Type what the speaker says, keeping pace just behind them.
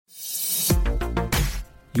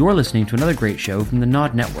You're listening to another great show from the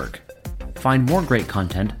Nod Network. Find more great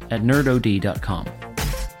content at nerdod.com.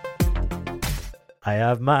 I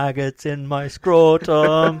have maggots in my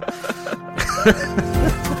scrotum.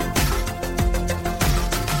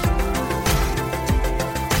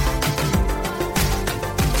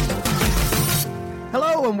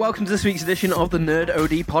 Hello and welcome to this week's edition of the Nerd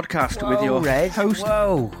OD podcast with your Reg. host.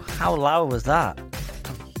 Whoa, how loud was that?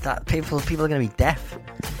 That people are going to be deaf.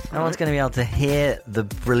 No one's going to be able to hear the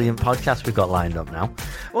brilliant podcast we've got lined up now.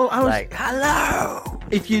 Well, I was Like, hello!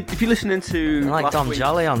 if you're listening to I'm like last Dom week-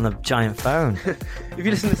 Jolly on the giant phone. if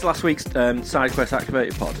you listen to last week's Side Quest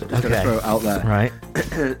Activated pod, I'm just going to Okay. throw it out there.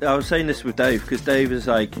 Right. I was saying this with Dave because Dave is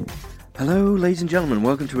like, "Hello, ladies and gentlemen,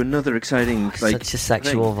 welcome to another exciting Such a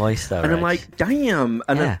sexual thing." voice, though. And I'm Reg. like, damn.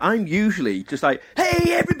 And Yeah. I'm usually just like,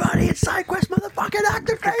 hey, everybody, it's SideQuest motherfucking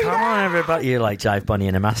activated. Come on, everybody. You're like Jive Bunny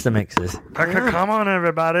in a Master Mixes. Come on,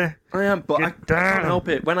 everybody. I am, but I Get can't down. help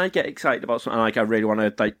it. When I get excited about something, like I really want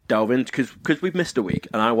to like delve into because we've missed a week,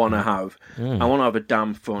 and I want to have a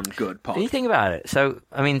damn fun, good pod. When you think about it, so,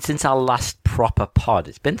 I mean, since our last proper pod,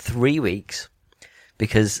 it's been 3 weeks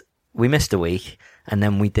because we missed a week and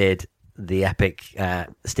then we did the epic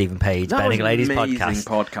Stephen Page That Benning was an Ladies amazing podcast.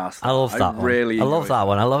 podcast. I love that one. Really, I love enjoyed that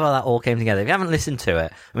one. I love how that all came together. If you haven't listened to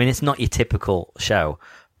it, I mean, it's not your typical show,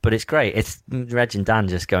 but it's great. It's Reg and Dan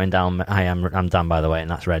just going down. Hi, I'm Dan, by the way, and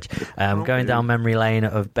that's Reg. Going down memory lane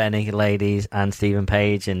of Benny Ladies and Stephen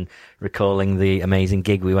Page and recalling the amazing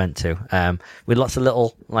gig we went to. With lots of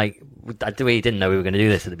little, like, we didn't know we were going to do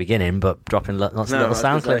this at the beginning, but dropping lots of little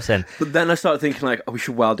sound clips in. But then I started thinking like, oh, we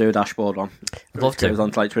should do a dashboard on. Love to. It was on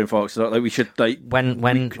like Twin Forks. So, like, we should like When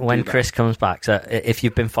do Chris comes back, so if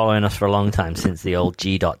you've been following us for a long time since the old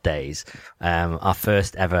G. days, our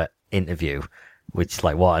first ever interview, which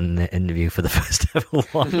like what an interview for the first ever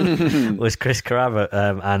one, was Chris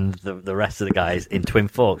Carrabba and the rest of the guys in Twin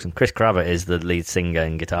Forks. And Chris Carrabba is the lead singer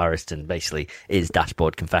and guitarist and basically is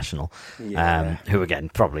Dashboard Confessional, who again,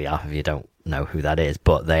 probably half of you don't know who that is,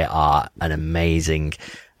 but they are an amazing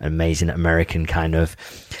American kind of,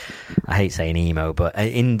 I hate saying emo, but an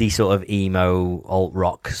indie sort of emo alt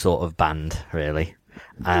rock sort of band, really.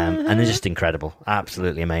 And they're just incredible,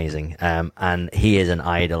 absolutely amazing. And he is an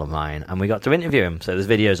idol of mine, and we got to interview him. So there's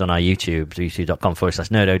videos on our YouTube,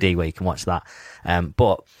 youtube.com/nerdod, where you can watch that.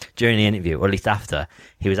 But during the interview, or at least after,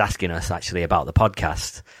 he was asking us actually about the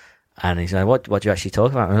podcast, and he's like, "What do you actually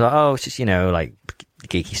talk about?" And we're like, "Oh, it's just like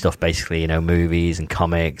geeky stuff, basically, movies and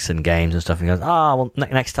comics and games and stuff." And he goes, "Oh, well,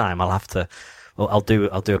 next time I'll have to." Well, I'll do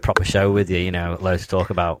a proper show with you, loads to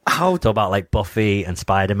talk about. Talk about like Buffy and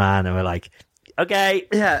Spider-Man, and we're like, okay,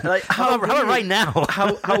 Yeah, like how about right now?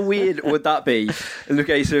 how weird would that be? In the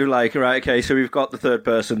case of like, right, okay, so we've got the third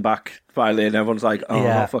person back finally, and everyone's like, oh,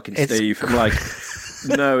 Yeah, not fucking it's- Steve. I'm like,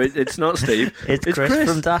 no, it's not Steve. It's Chris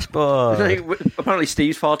from Dashboard. Like, apparently,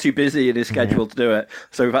 Steve's far too busy in his schedule to do it,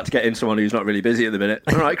 so we've had to get in someone who's not really busy at the minute.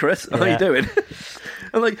 All right, Chris, how are you doing?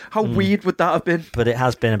 And like, how weird would that have been? But it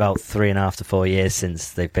has been about 3.5 to 4 years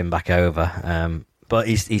since they've been back over. But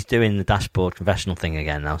he's doing the Dashboard Confessional thing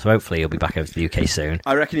again now, so hopefully he'll be back over to the UK soon.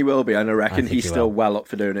 I reckon he will be, and I reckon think he's he still will. well up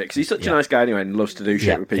for doing it, because he's such a nice guy anyway and loves to do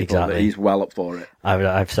shit with people, that exactly. he's well up for it. I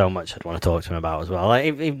have so much I'd want to talk to him about as well.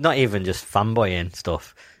 Like, not even just fanboying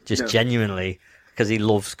stuff, just genuinely, because he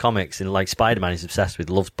loves comics and like Spider-Man, he's obsessed with,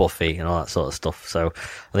 loves Buffy and all that sort of stuff. So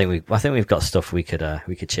I think we've got stuff we could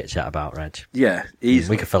chit chat about, Reg. Yeah,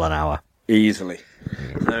 easily. We could fill an hour. Easily.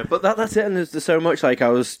 No, but that's it, and there's so much. Like I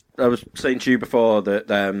was saying to you before that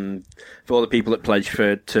for all the people that pledge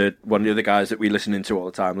to one of the other guys that we listen into all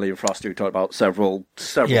the time, Liam Frost, who talked about several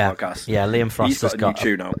podcasts. Yeah, Liam Frost He's has got a new got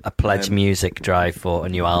tune out. a pledge music drive for a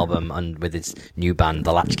new album and with his new band,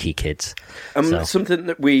 the Latchkey Kids. So- Something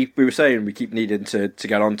that we were saying we keep needing to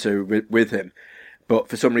get onto with him, but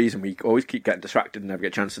for some reason we always keep getting distracted and never get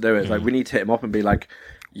a chance to do it. It's like we need to hit him up and be like,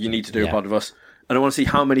 you need to do a pod with us. And I want to see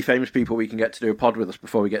how many famous people we can get to do a pod with us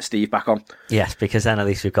before we get Steve back on. Yes, because then at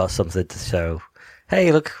least we've got something to show.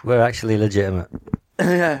 Hey, look, we're actually legitimate.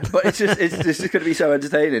 Yeah, but it's just going to be so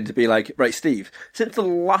entertaining to be like, right, Steve, since the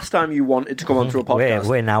last time you wanted to come onto a podcast,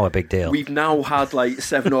 We're now a big deal. we've now had like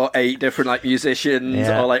 7 or 8 different like musicians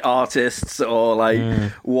or like artists or like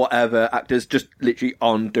whatever actors just literally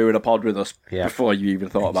on doing a pod with us before you even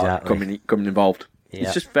thought about coming involved. Yeah.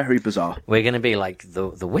 It's just very bizarre. We're going to be like the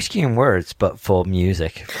Whiskey and Words, but for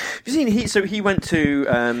music. Have you seen he went to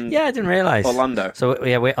Yeah, I didn't realise. Orlando. So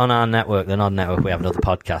yeah, we're on our network, the Nod Network. We have another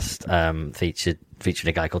podcast featuring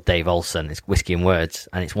a guy called Dave Olson. It's Whiskey and Words,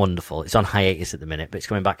 and it's wonderful. It's on hiatus at the minute, but it's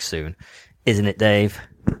coming back soon, isn't it, Dave?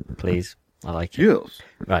 Please, I like it. Yes.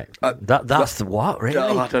 Right, that's the what really?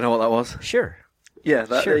 Oh, I don't know what that was. Sure. Yeah,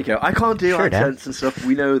 there you go. I can't do Sure, accents and stuff.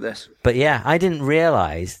 We know this. But yeah, I didn't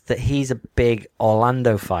realise that he's a big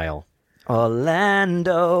Orlando-phile.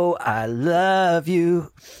 Orlando, I love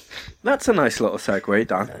you. That's a nice little segue,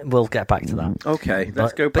 Dan. We'll get back to that. Okay,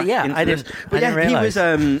 let's go back But yeah, into I this. didn't But yeah,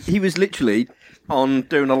 realise. he was literally on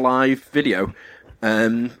doing a live video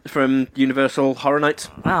from Universal Horror Nights.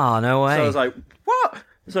 Oh, no way. So I was like, what?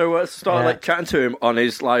 So I started like chatting to him on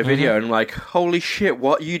his live video, and I'm like, holy shit,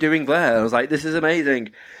 what are you doing there? I was like, this is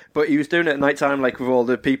amazing. But he was doing it at night time, like with all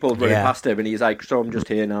the people running past him, and he's like, so I'm just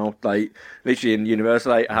here now, like literally in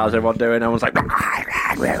Universal, like, how's everyone doing? And everyone's like,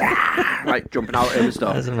 like jumping out and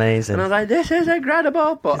stuff. That's amazing. And I was like, this is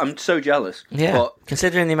incredible, but I'm so jealous. Yeah, But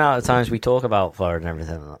considering the amount of times we talk about Florida and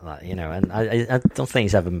everything like that, you know, and I don't think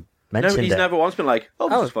he's ever mentioned no, he's it. never once been like, oh,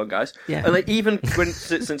 this is fun, guys. Yeah. And like, even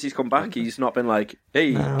since he's come back, he's not been like,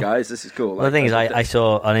 hey, guys, this is cool. Like, Well, the thing is, I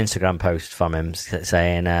saw an Instagram post from him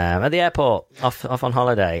saying, at the airport, off on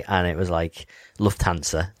holiday, and it was like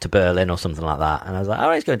Lufthansa to Berlin or something like that. And I was like,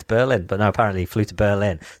 oh, he's going to Berlin. But no, apparently he flew to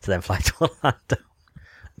Berlin to then fly to Orlando.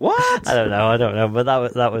 What? I don't know, but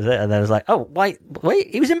that was it. And then I was like, oh, wait,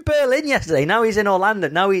 he was in Berlin yesterday. Now he's in Orlando.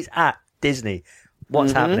 Now he's at Disney.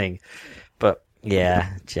 What's happening? But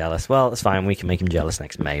yeah, jealous. Well, that's fine. We can make him jealous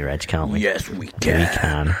next May, Reg, can't we? Yes, we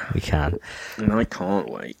can. We can. And I can't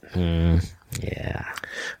wait. Yeah.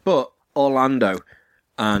 But Orlando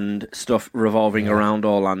and stuff revolving around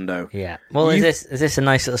Orlando. Yeah. Well, is this a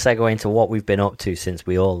nice little segue into what we've been up to since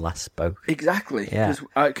we all last spoke? Exactly. Yeah.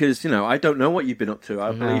 Because, I don't know what you've been up to.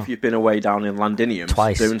 I believe you've been away down in Londinium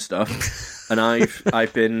Twice. doing stuff. And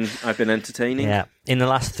I've been entertaining. Yeah. In the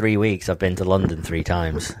last 3 weeks, I've been to London 3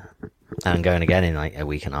 times. And I'm going again in like a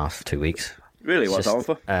week and a half, 2 weeks. Really? What's that one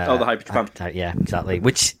for? The Hyper Japan. Yeah, exactly.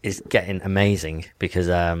 Which is getting amazing because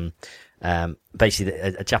basically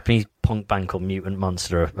a Japanese punk band called Mutant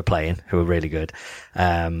Monster are playing, who are really good.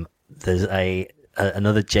 There's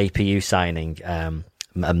another JPU signing,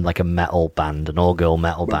 like a metal band, an all-girl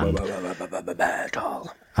metal band.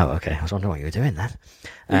 Metal. Oh, okay. I was wondering what you were doing then.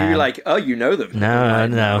 You're like, oh, you know them? No. I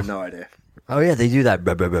have no idea. Oh yeah, they do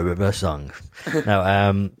that song.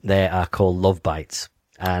 No, they are called Love Bites,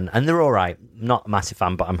 and they're all right. Not a massive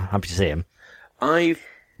fan, but I'm happy to see them. I've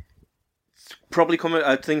probably come.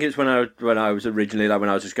 I think it's when I was originally when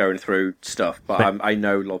I was just going through stuff, but I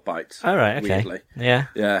know Love Bites. All right, okay, weirdly. yeah,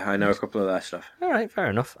 I know a couple of their stuff. All right, fair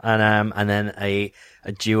enough. And then a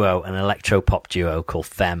duo, an electro pop duo called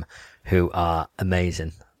Femme, who are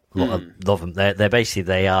amazing. Love them. They're basically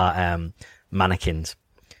they are mannequins.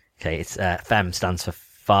 Okay, it's FEM stands for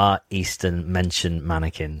Far Eastern Mention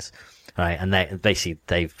Mannequins, right? And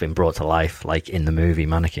they've been brought to life like in the movie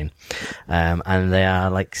Mannequin, and they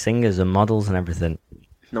are like singers and models and everything.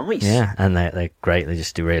 Nice. Yeah, and they're great. They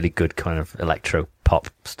just do really good kind of electro pop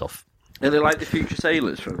stuff. Are they like the Future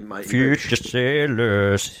Sailors from Mighty Future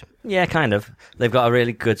Sailors? Yeah, kind of. They've got a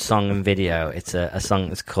really good song and video. It's a song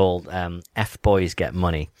that's called F Boys Get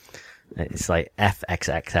Money. It's like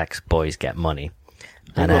FXXX Boys Get Money.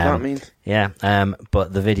 I don't know what that means. Yeah,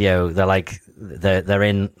 but the video, they're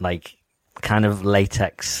in like kind of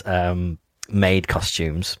latex maid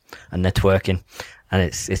costumes, and they're twerking, and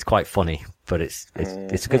it's quite funny, but it's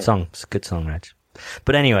a good song. It's a good song, Reg.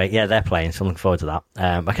 But anyway, yeah, they're playing, so I'm looking forward to that.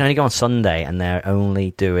 I can only go on Sunday, and they're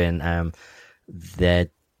only doing they're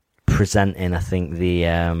presenting, I think,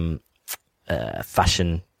 the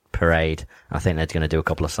fashion parade. I think they're going to do a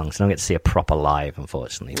couple of songs. I don't get to see a proper live,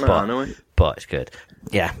 unfortunately. But it's good.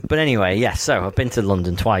 Yeah. But anyway, yeah. So I've been to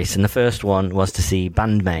London twice, and the first one was to see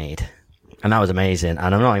Bandmade, and that was amazing.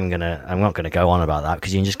 And I'm not gonna go on about that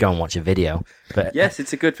because you can just go and watch a video. But yes,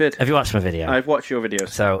 it's a good vid. Have you watched my video? I've watched your videos.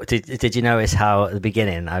 So did you notice how at the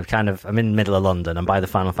beginning I'm in the middle of London, and by the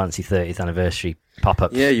Final Fantasy 30th anniversary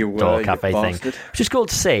pop-up door cafe thing, which is cool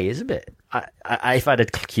to see. It's a bit. If I'd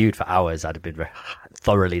have queued for hours, I'd have been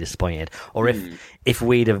thoroughly disappointed. Or if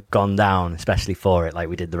we'd have gone down, especially for it, like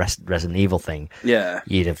we did the Resident Evil thing,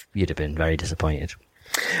 you'd have been very disappointed.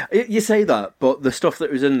 You say that, but the stuff that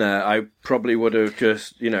was in there, I probably would have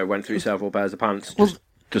just went through several pairs of pants.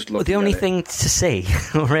 Just looked. The only thing to see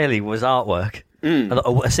really was artwork.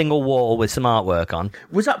 A single wall with some artwork on.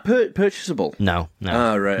 Was that purchasable? No.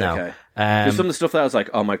 Oh, right, no. Okay. There's some of the stuff that I was like,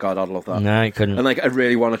 oh my god, I'd love that. No, you couldn't. And I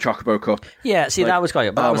really want a Chocobo cup. Yeah, see, that was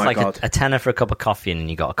quite. That was like god. a tenner for a cup of coffee, and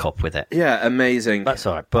you got a cup with it. Yeah, amazing. That's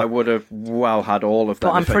all right. But I would have had all of them.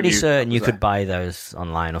 But I'm pretty certain you could buy those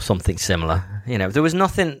online or something similar. There was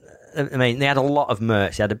nothing. I mean, they had a lot of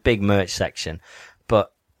merch. They had a big merch section,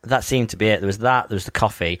 but that seemed to be it. There was that. There was the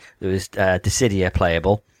coffee. There was Dissidia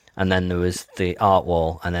playable. And then there was the art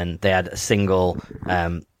wall, and then they had a single,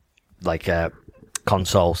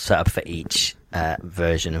 console set up for each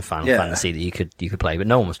version of Final Fantasy that you could play, but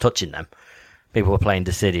no one was touching them. People were playing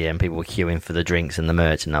Dissidia and people were queuing for the drinks and the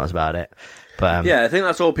merch, and that was about it. But I think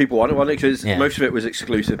that's all people wanted, wasn't it? Because most of it was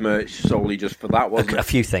exclusive merch solely just for that, wasn't it? A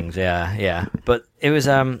few things, yeah. But it was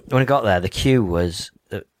when we got there, the queue was,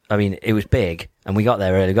 it was big, and we got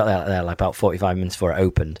there early. We got there like about 45 minutes before it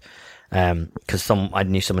opened. Because I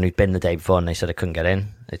knew someone who'd been the day before, and they said I couldn't get in.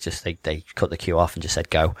 It's just they cut the queue off and just said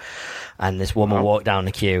go. And this woman walked down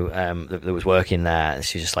the queue that was working there, and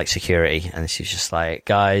she was just like security, and she was just like,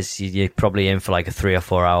 guys, you're probably in for like a 3 or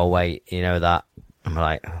 4 hour wait. You know that? I'm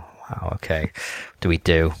like, oh, wow, okay. Do we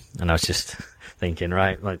do? And I was just thinking,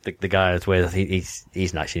 right, like the guy I was with,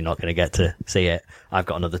 he's actually not going to get to see it. I've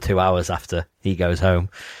got another 2 hours after he goes home,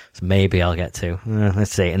 so maybe I'll get to.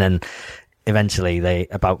 Let's see. And then eventually,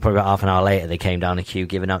 probably about half an hour later, they came down the queue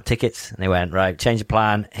giving out tickets, and they went, right, change the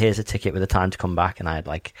plan. Here's a ticket with a time to come back, and I had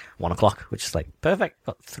like 1 o'clock, which is like perfect.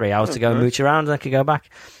 Got 3 hours to go mooch around, and I could go back.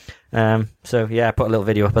 So yeah, I put a little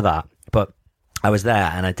video up of that. But I was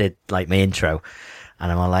there, and I did like my intro,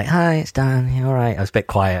 and I'm all like, "Hi, it's Dan. You all right?" I was a bit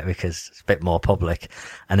quiet because it's a bit more public,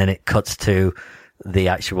 and then it cuts to the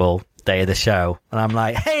actual day of the show, and I'm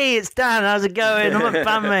like, "Hey, it's Dan. How's it going? I'm a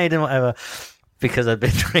bandmate and whatever." Because I'd been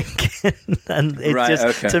drinking, and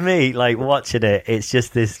it's to me, like watching it, it's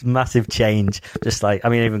just this massive change. Just like,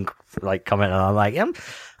 even like commenting, I'm like,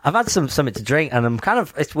 I've had something to drink, and I'm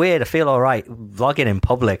it's weird. I feel all right vlogging in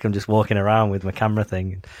public. I'm just walking around with my camera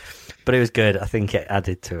thing, but it was good. I think it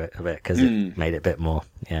added to it a bit because it made it a bit more,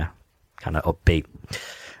 kind of upbeat.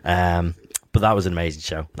 But that was an amazing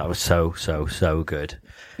show. That was so good.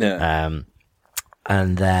 Yeah.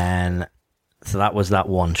 And then. So that was that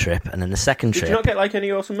one trip, and then the second trip... Did you not get like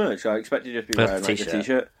any awesome merch? I expected you to be wearing like a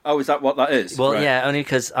t-shirt. Oh, is that what that is? Well, yeah, only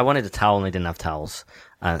because I wanted a towel and they didn't have towels.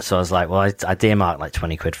 So I was like, well, I earmarked like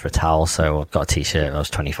 20 quid for a towel, so I got a t-shirt, that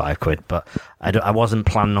was 25 quid, but I wasn't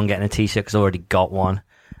planning on getting a t-shirt because I already got one,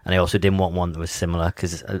 and I also didn't want one that was similar,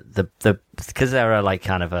 because they're like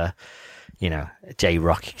kind of a,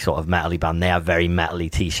 J-rock sort of metal-y band, they have very metal-y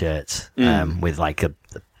t-shirts, with like a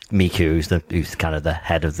Miku, who's kind of the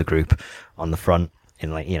head of the group, on the front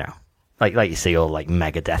in like like you see all like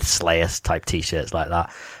Megadeth, Slayer type t-shirts like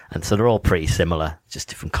that, and so they're all pretty similar, just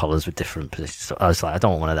different colours with different positions. So I was like, I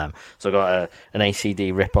don't want one of them, so I got an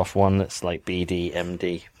ACD rip-off one that's like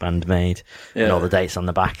BDMD Bandmade, and all the dates on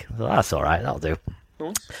the back. So that's all right, that'll do.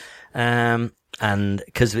 Nice. And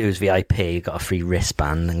because it was VIP, got a free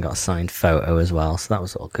wristband and got a signed photo as well, so that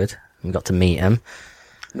was all good. We got to meet him.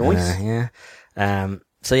 Nice.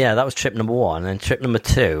 So yeah, that was trip number 1, and trip number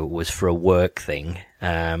 2 was for a work thing.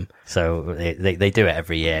 So they do it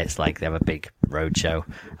every year. It's like they have a big road show,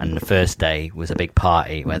 and the first day was a big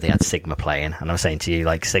party where they had Sigma playing. And I was saying to you,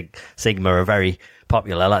 like Sigma are very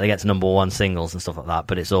popular, like they get to number 1 singles and stuff like that.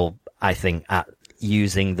 But it's all, I think, at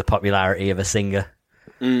using the popularity of a singer.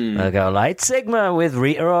 They'll go like Sigma with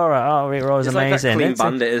Rita Ora. Oh, Rita Ora's amazing. Like that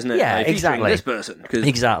Clean Bandit, isn't it? Yeah, like, exactly. This person,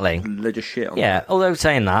 exactly. They're just shit on that. That. Although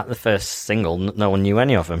saying that, the first single, no one knew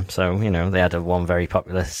any of them. So they had one very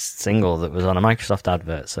popular single that was on a Microsoft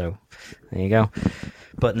advert. So there you go.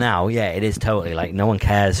 But now, it is totally like no one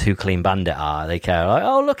cares who Clean Bandit are. They care like,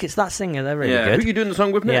 oh look, it's that singer. They're really good. Who are you doing the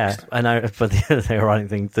song with next? Yeah, I know. But the ironic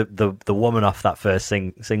thing, the woman off that first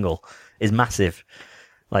single is massive.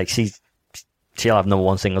 Like she'll have number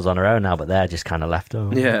 1 singles on her own now, but they're just kind of left. Oh,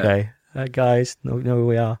 okay. Guys, know who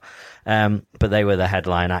we are. But they were the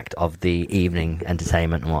headline act of the evening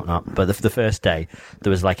entertainment and whatnot. But the first day, there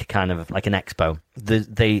was like a kind of like an expo.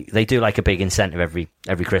 They do like a big incentive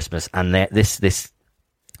every Christmas, and this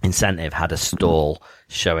incentive had a stall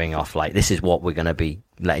showing off like, this is what we're going to be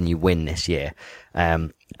letting you win this year.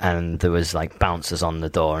 And there was like bouncers on the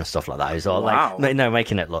door and stuff like that. It was all like,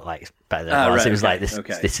 making it look like better than it was. Right, it was like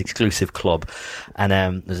this exclusive club.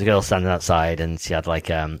 And there's a girl standing outside, and she had like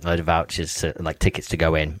a load of vouchers to like tickets to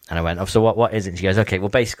go in. And I went, oh, so what is it? And she goes, okay, well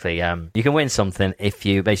basically, you can win something if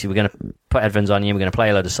you we're going to put headphones on you, we're going to play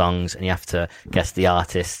a load of songs, and you have to guess the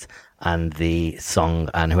artist and the song,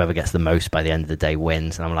 and whoever gets the most by the end of the day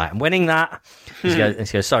wins. And I'm like, I'm winning that. And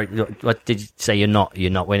she goes, sorry, what did you say? You're not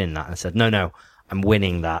winning that? And I said, no, I'm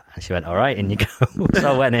winning that. And she went, all right, in you go.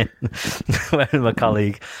 So I went in, went with my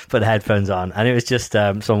colleague, put the headphones on, and it was just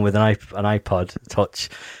someone with an iPod Touch,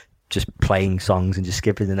 just playing songs and just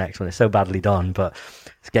skipping the next one. It's so badly done, but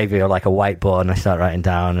it gave you like a whiteboard, and I started writing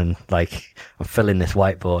down, and like I'm filling this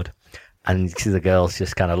whiteboard. And you see the girl's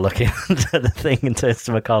just kind of looking at the thing and turns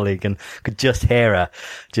to my colleague, and could just hear her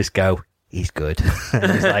just go, he's good.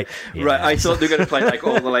 And he's like, yeah. Right, I thought they were going to play like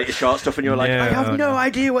all the latest chart stuff, and you're like, I have no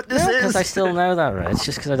idea what this is. Because I still know that, right? It's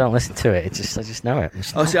just because I don't listen to it. I just know it.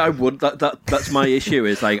 See, I would. That's my issue.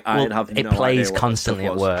 Is like I have no idea. It plays what constantly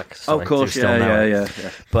at work. So of course, yeah.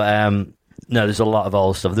 But no, there's a lot of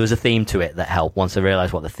old stuff. There was a theme to it that helped. Once I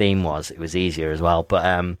realised what the theme was, it was easier as well. But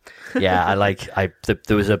yeah,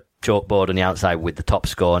 there was a chalkboard on the outside with the top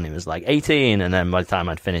score, and it was like 18, and then by the time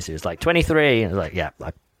I'd finished, it was like 23, and I was like, yeah,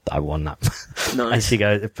 I won that. Nice. And she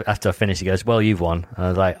goes, after I finished, she goes, well, you've won. And I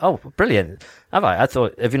was like, oh, brilliant. Have I? I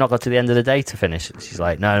thought, have you not got to the end of the day to finish? She's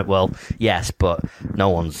like, no, well, yes, but no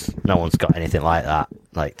one's got anything like that.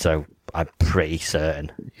 Like, so I'm pretty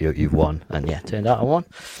certain you've won. And yeah, turned out I won.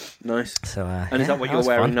 Nice. So, and is that what you're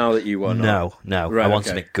wearing now that you won? No. Right, I want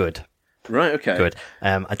something good. Right, okay. Good.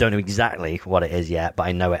 I don't know exactly what it is yet, but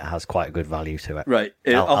I know it has quite a good value to it. Right.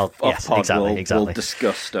 Yes, Pod, exactly. We'll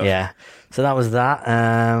discuss stuff. Yeah. So that was that.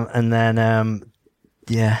 And then,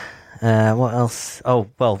 what else? Oh,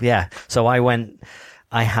 well, yeah. So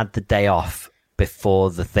I had the day off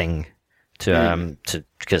before the thing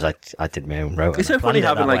because I did my own route. It's so funny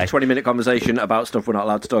having like a 20-minute conversation about stuff we're not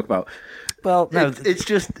allowed to talk about. Well, no, it's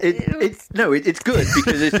just it's good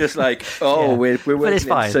because it's just like we're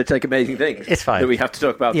working on such amazing things. It's fine that we have to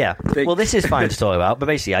talk about. Yeah, well, this is fine to talk about. But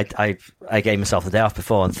basically, I gave myself the day off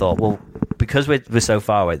before and thought, well, because we're so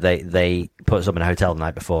far away, they put us up in a hotel the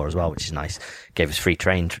night before as well, which is nice. Gave us free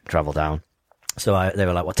train travel down. So they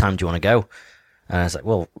were like, "What time do you want to go?" And I was like,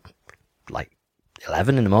 "Well, like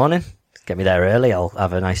 11 in the morning. Get me there early. I'll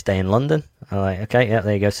have a nice day in London." I'm like, "Okay, yeah,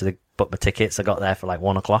 there you go." So they booked my tickets. I got there for like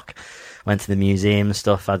 1 o'clock. Went to the museum and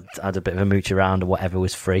stuff. I had a bit of a mooch around and whatever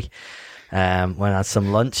was free. Went and had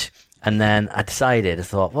some lunch. And then I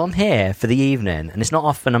thought, well, I'm here for the evening. And it's not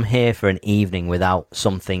often I'm here for an evening without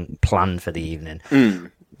something planned for the evening.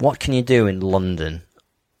 What can you do in London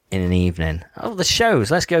in an evening? Oh, the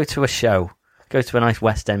shows. Let's go to a show. Go to a nice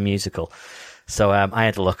West End musical. So I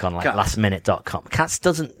had a look on like lastminute.com. Cats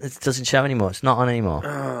doesn't show anymore. It's not on anymore.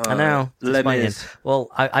 I know. Well,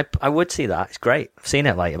 I would see that. It's great. I've seen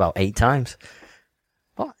it like about 8 times.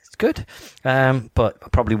 Well, it's good. But I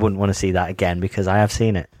probably wouldn't want to see that again because I have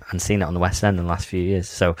seen it and seen it on the West End in the last few years.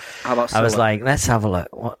 So how about I was like, let's have a look.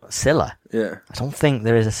 What, Scylla? Yeah. I don't think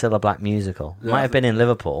there is a Cilla Black musical. It might have been in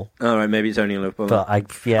Liverpool. All right, maybe it's only in Liverpool. But I'm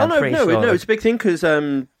pretty sure. No, it's a big thing because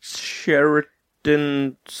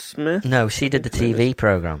Sheridan Smith? No, she did the TV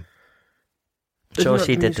programme. Sure,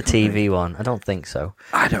 she did the TV one. I don't think so.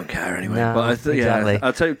 I don't care anyway. No, but exactly.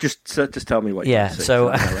 I'll tell you, just tell me what you want to see. So,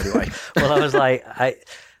 anyway. Well, I was like, I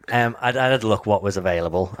had a look what was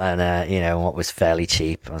available and, what was fairly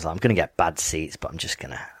cheap. I was like, I'm going to get bad seats, but I'm just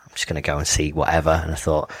going to go and see whatever. And I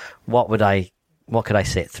thought, what could I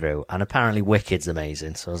sit through? And apparently Wicked's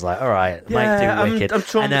amazing. So I was like, all right, might do Wicked. I'm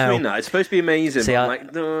torn between that. It's supposed to be amazing. See, but I'm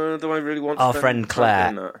like, do I really want to? Our friend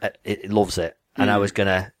Claire it loves it. And I was going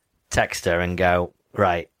to text her and go,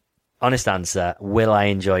 right, honest answer, will I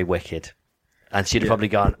enjoy Wicked? And she'd have probably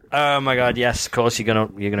gone, oh my God, yes, of course you're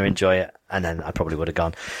gonna enjoy it. And then I probably would have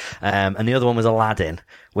gone. And the other one was Aladdin,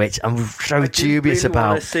 which I'm so dubious really about.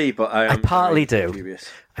 Want to see, but I partly do. Dubious.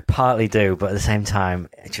 I partly do, but at the same time,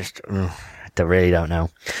 it just I really don't know.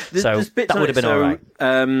 So that would have been all right.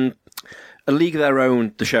 A League of Their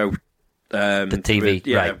Own, the show. The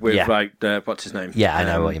TV, right? With what's his name? Yeah, I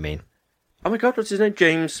know what you mean. Oh my God, what's his name?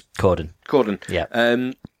 James Corden.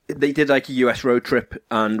 Yeah. They did like a US road trip,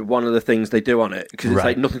 and one of the things they do on it, because it's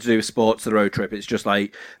like nothing to do with sports, the road trip, it's just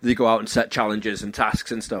like they go out and set challenges and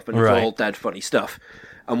tasks and stuff, and it's all dead funny stuff.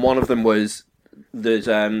 And one of them was there's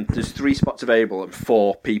 3 spots available and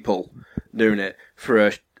 4 people doing it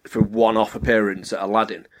for one-off appearance at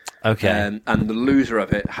Aladdin. Okay. And the loser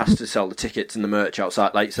of it has to sell the tickets and the merch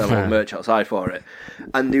outside, like sell all the merch outside for it.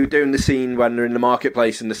 And they were doing the scene when they're in the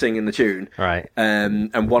marketplace and they're singing the tune. Right.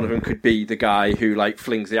 And one of them could be the guy who like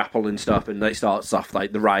flings the apple and stuff, and like starts off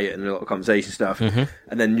like the riot and the little conversation stuff. Mm-hmm.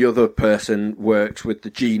 And then the other person works with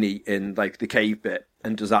the genie in like the cave bit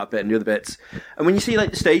and does that bit and the other bits. And when you see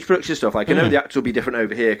like the stage production stuff, like I know the acts will be different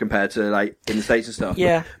over here compared to like in the States and stuff.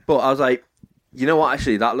 Yeah. But I was like, you know what?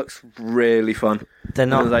 Actually, that looks really fun. They're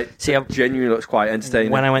not. Like, genuinely looks quite entertaining.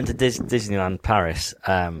 When I went to Disneyland Paris,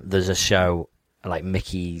 there's a show like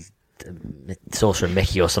Mickey, Sorcerer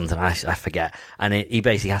Mickey or something. I forget. And he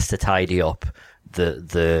basically has to tidy up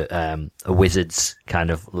a wizard's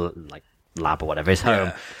kind of like lab or whatever, his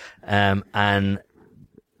home, and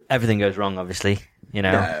everything goes wrong. Obviously.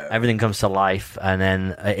 Everything comes to life, and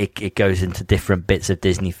then it goes into different bits of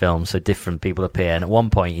Disney films, so different people appear. And at one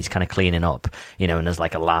point, he's kind of cleaning up, and there's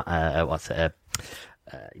like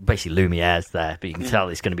basically Lumiere's there, but you can tell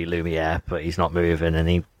it's going to be Lumiere, but he's not moving, and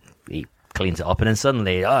he cleans it up, and then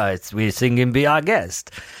suddenly, we're singing "Be Our Guest,"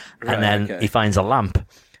 and then he finds a lamp,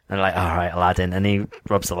 and like, all right, Aladdin, and he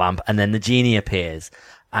rubs the lamp, and then the genie appears,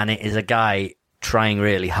 and it is a guy trying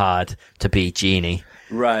really hard to be genie.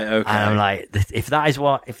 Right, okay. And I'm like, if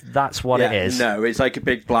that's what it is. No, it's like a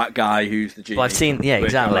big black guy who's the genie. Well, I've seen,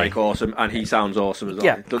 exactly. Like awesome, and he sounds awesome as well.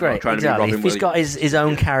 Yeah, great, exactly. If he's got his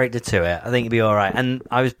own character to it, I think it'd be all right. And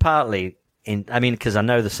I was partly because I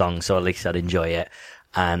know the song, so at least I'd enjoy it.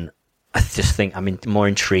 And I just think I'm more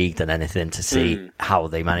intrigued than anything to see how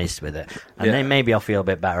they managed with it. And then maybe I'll feel a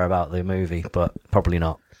bit better about the movie, but probably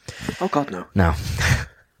not. Oh, God, no. No.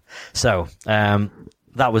 So,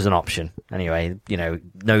 that was an option. Anyway,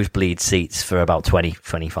 nosebleed seats for about 20,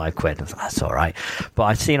 25 quid. That's all right. But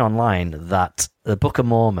I've seen online that the Book of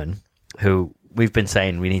Mormon, who we've been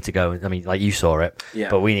saying we need to go, I mean, like you saw it,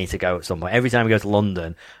 but we need to go at some point. Every time we go to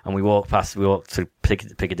London and we walk through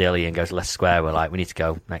Piccadilly and go to Leicester Square, we're like, we need to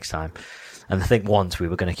go next time. And I think once we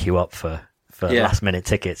were going to queue up for last minute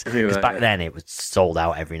tickets, because back then it was sold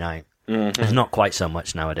out every night. Mm-hmm. It's not quite so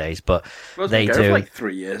much nowadays, but they do. For like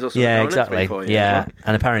 3 years or something. Yeah, exactly. Yeah,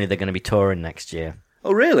 and apparently they're going to be touring next year.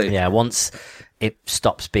 Oh, really? Yeah, once it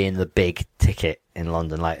stops being the big ticket in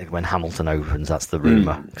London, like when Hamilton opens, that's the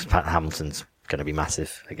rumour. Because Hamilton's going to be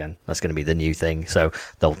massive again. That's going to be the new thing, so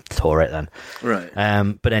they'll tour it then. Right.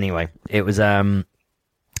 But anyway, it was.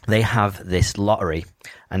 They have this lottery,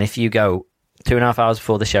 and if you go 2.5 hours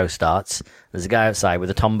before the show starts, there's a guy outside with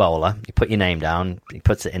a tombola. You put your name down, he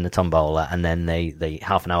puts it in the tombola, and then they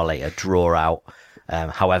half an hour later draw out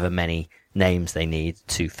however many names they need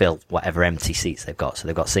to fill whatever empty seats they've got. So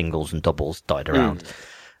they've got singles and doubles dotted around.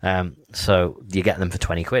 So you get them for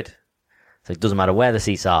 20 quid. So it doesn't matter where the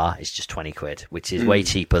seats are, it's just 20 quid, which is way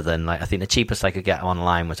cheaper than, like, I think the cheapest I could get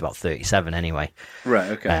online was about 37 anyway. Right,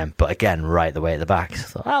 okay. But again, right the way at the back. So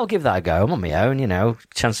I thought, I'll give that a go. I'm on my own,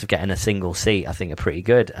 chance of getting a single seat, I think, are pretty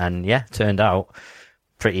good. And yeah, turned out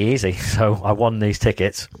pretty easy. So I won these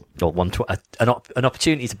tickets, or an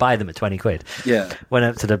opportunity to buy them at 20 quid. Yeah. Went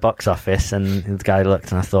up to the box office, and the guy looked,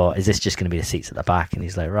 and I thought, is this just going to be the seats at the back? And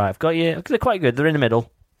he's like, right, I've got you. They're quite good. They're in the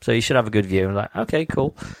middle, so you should have a good view. I'm like, okay,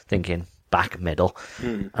 cool. Thinking, back middle,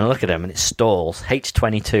 and I look at them and it's stalls,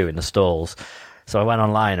 H22 in the stalls. So I went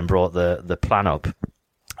online and brought the plan up,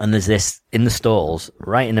 and there's this in the stalls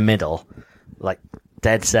right in the middle, like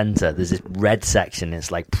dead center, there's this red section. It's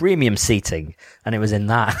like premium seating, and it was in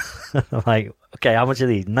that. I'm like, okay, how much are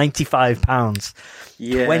these? £95,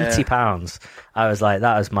 £20. I was like,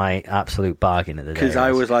 that was my absolute bargain at the day. Because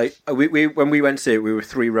I was like, we when we went to see it, we were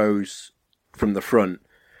 3 rows from the front.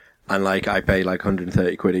 And like I paid like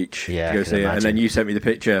 130 quid each to go see it, and then you sent me the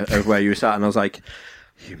picture of where you were sat, and I was like,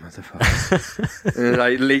 "You motherfucker!" And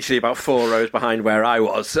like literally about 4 rows behind where I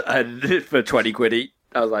was, and for 20 quid each,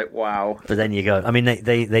 I was like, "Wow!" But then you go. I mean,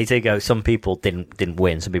 they did go. Some people didn't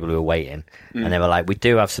win. Some people who were waiting, and they were like, "We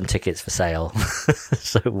do have some tickets for sale,"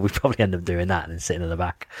 so we probably end up doing that and sitting in the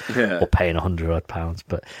back, or paying £100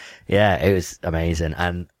 But yeah, it was amazing,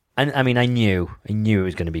 and I mean, I knew it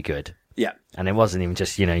was going to be good. Yeah. And it wasn't even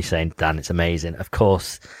just, you saying, Dan, it's amazing. Of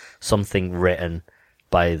course, something written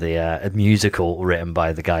by a musical written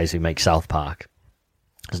by the guys who make South Park.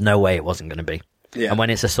 There's no way it wasn't going to be. Yeah. And when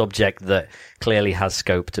it's a subject that clearly has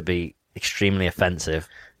scope to be extremely offensive,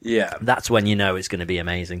 that's when you know it's going to be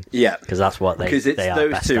amazing. Yeah. Because that's what they are best at. Because it's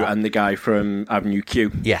those two and the guy from Avenue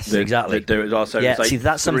Q. Yes, exactly. That do it also. Yeah, like see,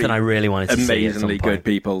 that's something I really wanted to see at some point. Amazingly good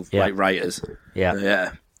people, like writers. Yeah.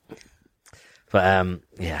 Yeah. But I'm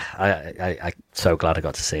so glad I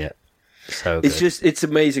got to see it. So good. It's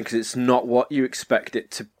amazing because it's not what you expect it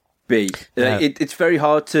to be. It's very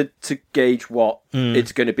hard to gauge what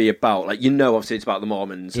it's going to be about. Like, obviously it's about the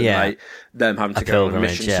Mormons and like them having to go on a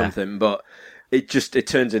mission or something, but it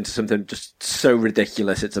turns into something just so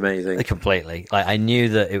ridiculous. It's amazing. Completely. Like, I knew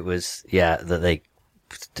that it was that they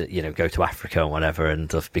go to Africa and whatever and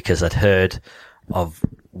stuff, because I'd heard of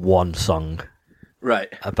one song.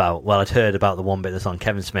 Right. I'd heard about the one bit that's on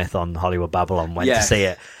Kevin Smith on Hollywood Babylon, went to see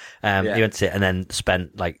it. He went to see it and then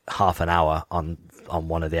spent like half an hour on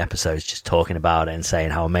one of the episodes just talking about it and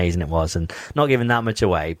saying how amazing it was, and not giving that much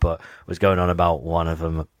away, but was going on about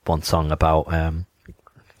one song about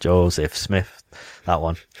Joseph Smith, that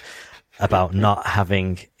one. About not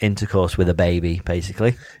having intercourse with a baby,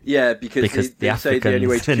 basically. Yeah, because they say the only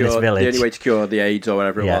way to cure the AIDS or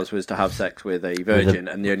whatever it was to have sex with a virgin,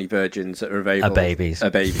 and the only virgins that are available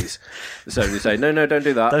are babies. So they say, no, don't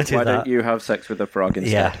do that. Why don't you have sex with a frog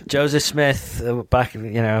instead? Yeah, Joseph Smith, back,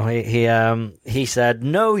 he said,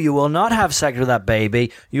 no, you will not have sex with that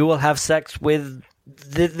baby. You will have sex with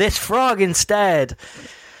this frog instead.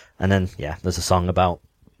 And then, there's a song about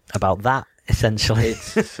that essentially.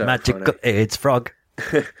 It's so magic. funny. It's frog.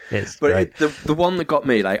 It's But great. the one that got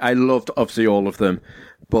me, like, I loved obviously all of them,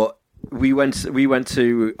 but we went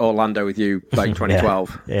to Orlando with you, like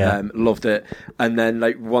 2012. Yeah. Loved it. And then,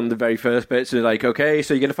 like, one of the very first bits is like, okay,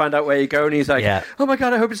 so you're gonna find out where you go, and he's like, oh my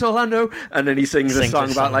god, I hope it's Orlando. And then he sings a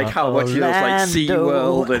song about like how much he loves like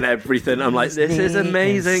SeaWorld and everything. I'm like, this is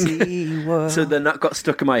amazing. So then that got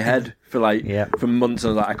stuck in my head for for months. I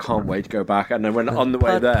was like, I can't wait to go back. And then when on the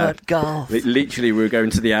way there, literally we were going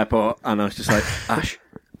to the airport, and I was just like, Ash.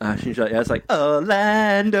 She's like, it's like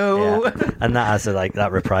Orlando, and that has that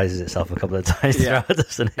reprises itself a couple of times throughout,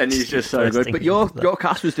 doesn't it? And he's just so good. But your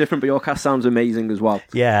cast was different, but your cast sounds amazing as well.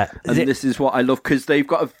 Yeah, and this is what I love, because they've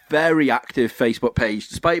got a very active Facebook page,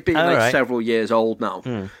 despite being several years old now.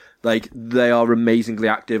 Like, they are amazingly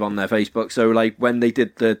active on their Facebook. So like when they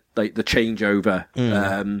did the changeover,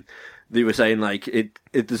 they were saying like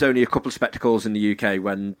there's only a couple of spectacles in the UK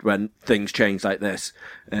when things change like this.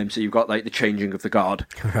 So you've got like the changing of the guard,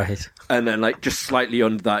 right? And then like just slightly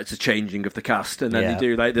under that, it's a changing of the cast, and then they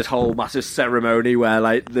do like this whole massive ceremony where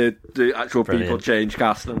like the actual people change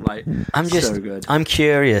cast, and like so good. I'm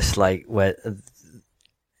curious, like where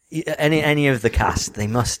any of the cast,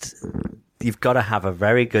 you've got to have a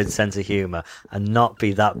very good sense of humour and not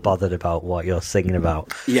be that bothered about what you're singing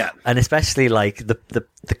about. Yeah. And especially like the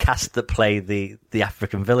cast that play the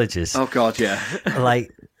African villagers. Oh god, yeah.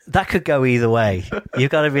 Like that could go either way. You've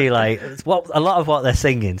got to be like, a lot of what they're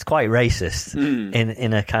singing is quite racist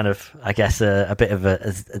in a kind of, I guess, a bit of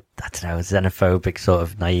a I don't know, a xenophobic sort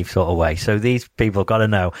of naive sort of way. So these people got to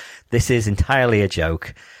know this is entirely a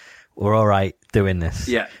joke. We're all right doing this.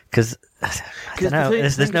 Yeah. Because I don't know.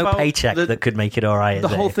 There's no paycheck that could make it all right. The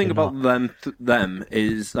whole thing about them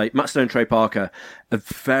is like Matt Stone and Trey Parker are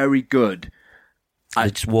very good. They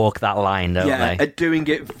just walk that line, don't they? At doing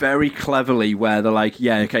it very cleverly, where they're like,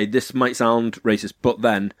 okay, this might sound racist, but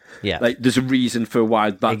then, like, there's a reason for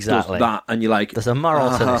why that does that, and you're like, there's a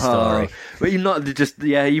moral to the story. But even not just,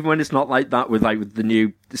 even when it's not like that with the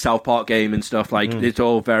new South Park game and stuff, like, it's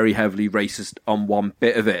all very heavily racist on one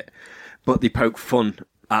bit of it, but they poke fun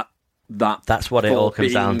at that. That's what it all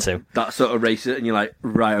comes down to. That sort of racist, and you're like,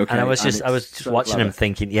 right, okay. And I was just watching them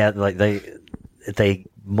thinking, like they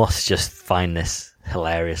must just find this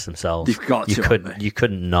hilarious themselves. They've got to. You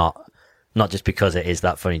couldn't not just because it is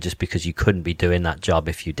that funny, just because you couldn't be doing that job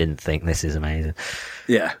if you didn't think this is amazing.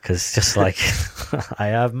 Yeah. Because just like, I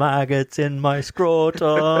have maggots in my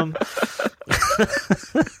scrotum.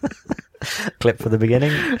 Clip for the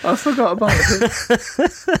beginning. I forgot about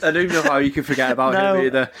it. I don't know how you can forget about him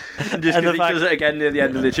either. Just because he does it again near the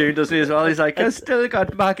end of the tune, doesn't he, as well? He's like, I still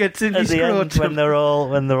got maggots in my scrotum. End, when they're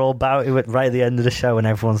all bowing right at the end of the show, and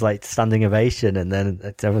everyone's like standing ovation, and then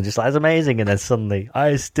everyone's just like, it's amazing, and then suddenly,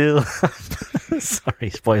 I still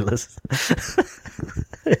sorry, spoilers.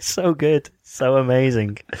 It's so good, so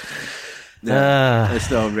amazing. Yeah, I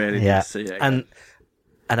still really need to see it.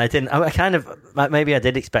 And I didn't. I kind of maybe I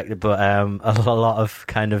did expect it, but a lot of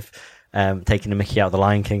kind of taking the Mickey out of the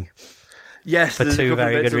Lion King. Yes, for there's two a couple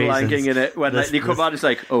very of bits good of Lion reasons. King in it when they come out, it's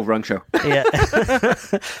like, wrong show. Yeah,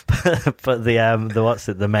 but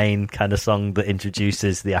the main kind of song that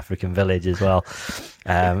introduces the African village as well.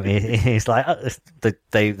 He's like,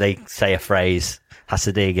 they say a phrase,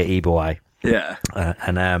 Hasadiga Ibawai. Yeah,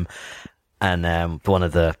 and one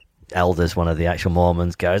of the elders, one of the actual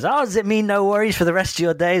Mormons, goes, "Oh, does it mean no worries for the rest of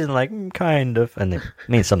your days?" And like, kind of, and it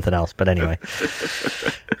means something else. But anyway,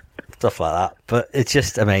 stuff like that. But it's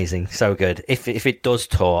just amazing, so good. If it does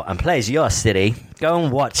tour and plays your city, go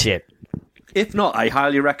and watch it. If not, I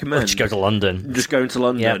highly recommend just go to London. Just going to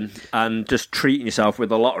London and just treating yourself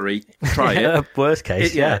with a lottery. Try it. Worst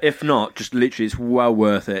case, If not, just literally, it's well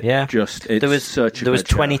worth it. Yeah. There was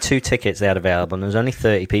 22 tickets they had available, and there was only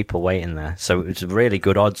 30 people waiting there. So it was really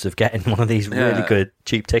good odds of getting one of these really good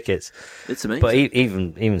cheap tickets. It's amazing. But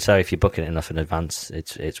even so, if you're booking it enough in advance,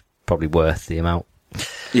 it's probably worth the amount.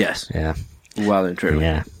 Yes. Yeah. Well and truly.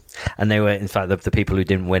 Yeah. And they were, in fact, the people who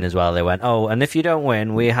didn't win as well, they went, oh, and if you don't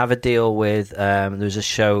win, we have a deal with, there's a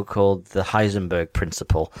show called The Heisenberg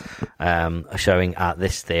Principle, showing at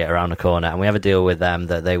this theatre around the corner, and we have a deal with them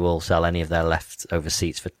that they will sell any of their leftover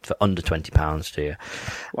seats for under £20 to you.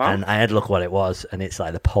 Wow. And I had a look what it was, and it's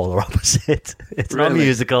like the polar opposite. It's not a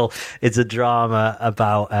musical, it's a drama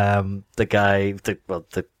about the guy,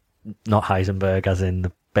 not Heisenberg as in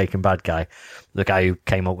the Bacon bad guy, the guy who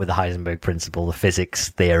came up with the Heisenberg principle, the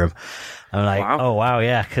physics theorem. I'm like, oh wow,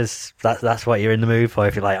 yeah, because that's what you're in the mood for.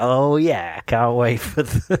 If you're like, oh yeah, can't wait for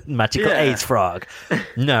the magical AIDS frog.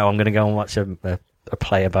 No, I'm going to go and watch a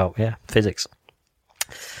play about physics.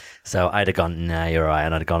 So I'd have gone, nah, you're right,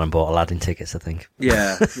 and I'd have gone and bought Aladdin tickets, I think.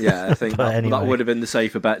 Yeah, I think anyway. that would have been the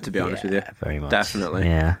safer bet, to be honest with you. Very much. Definitely.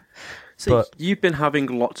 Yeah. So you've been having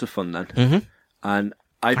lots of fun then, and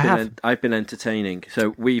I've been entertaining.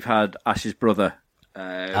 So we've had Ash's brother.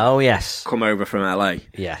 Yes. Come over from LA.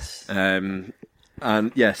 Yes. And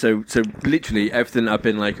yeah, so literally everything I've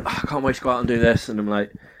been like, I can't wait to go out and do this, and I'm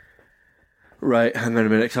like, right, hang on a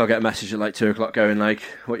minute, 'cause I'll get a message at like 2:00 going like,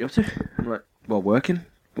 what you up to? I'm like, well, working.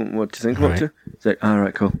 What do you think I'm up to? It's like, all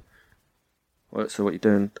right, cool. So what you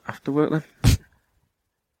doing after work then? Do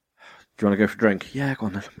you want to go for a drink? Yeah, go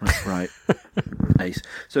on then. Right. Ace.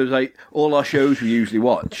 So it's like all our shows we usually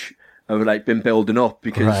watch have like been building up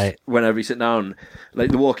because whenever we sit down,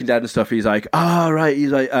 like The Walking Dead and stuff, he's like, right.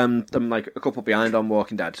 He's like, I'm like a couple behind on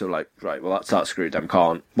Walking Dead, so like, right, well that's screwed. I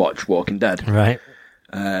can't watch Walking Dead. Right.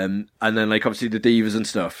 And then like obviously the Divas and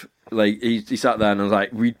stuff. Like he sat there and I was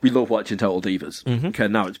like, we love watching Total Divas. Okay,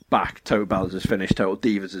 now it's back. Total Bellas is finished. Total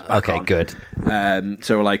Divas is back. Okay, on. good.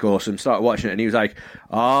 So we're like, awesome. Started watching it and he was like,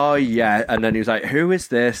 oh yeah. And then he was like, who is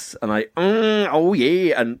this? And I, oh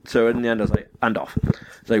yeah. And so in the end I was like, and off.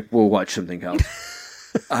 It's like, we'll watch something else.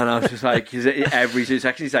 And I was just like, every 2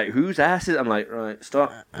 seconds he's like, whose ass is it? I'm like, right,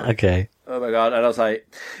 stop. Okay. Oh my God. And I was like,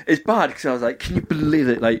 it's bad because I was like, can you believe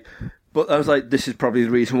it? Like, but I was like, this is probably the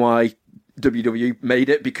reason why WWE made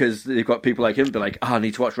it, because they've got people like him be like, I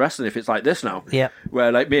need to watch wrestling if it's like this now. Yeah.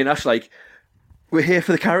 Where like me and Ash, like, we're here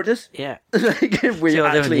for the characters. Yeah. Like, we're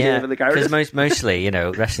actually here for the characters. Because mostly,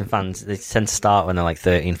 wrestling fans, they tend to start when they're like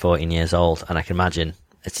 13, 14 years old, and I can imagine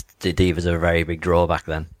the Divas are a very big draw back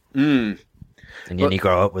then. And you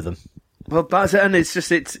grow up with them. Well, that's it, and it's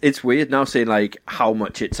just it's weird now seeing like how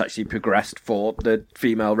much it's actually progressed for the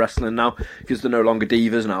female wrestling now, because they're no longer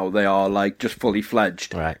divas now; they are like just fully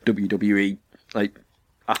fledged WWE like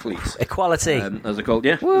athletes. Equality, as they're called.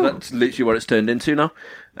 Yeah, that's literally what it's turned into now.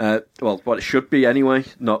 Well, what it should be anyway,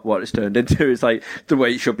 not what it's turned into. It's like the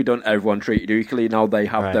way it should be done. Everyone treated equally. Now they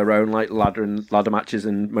have their own like ladder matches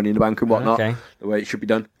and Money in the Bank and whatnot. Okay. The way it should be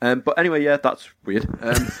done. But anyway, yeah, that's weird.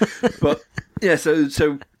 But yeah,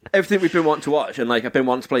 so everything we've been wanting to watch, and like I've been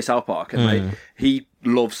wanting to play South Park, and like he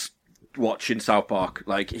loves watching South Park.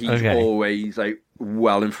 Like he's always like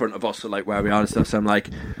well in front of us, so, like where we are and stuff. So I'm like,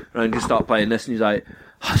 I'm gonna start playing this, and he's like,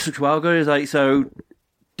 oh, such well good. He's like, so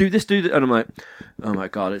do this, and I'm like, oh my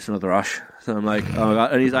God, it's another Ash. So I'm like, oh my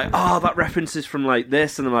God, and he's like, oh, that reference is from like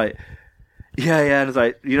this, and I'm like, yeah, and I was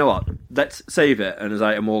like, you know what, let's save it, and I was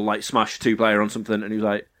like, and we'll like smash 2-player on something, and he was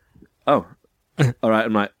like, oh, all right.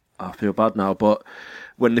 I'm like, oh, I feel bad now, but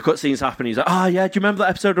when the cutscenes happen, he's like, yeah, do you remember that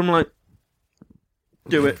episode? I'm like,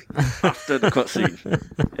 do it after the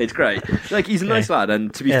cutscene. It's great. Like, he's a nice lad,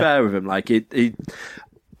 and to be fair with him, like,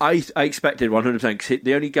 I expected 100%, because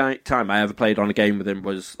the only time I ever played on a game with him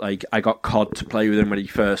was, like, I got COD to play with him when he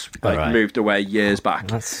first moved away years back.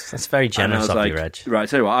 That's very generous of you, Reg. Right,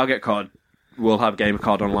 tell you what, I'll get COD. We'll have a game of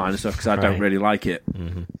COD online and stuff, because I don't really like it.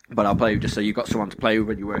 But I'll play just so you've got someone to play with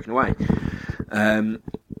when you're working away. And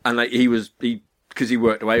like because he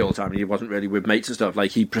worked away all the time and he wasn't really with mates and stuff,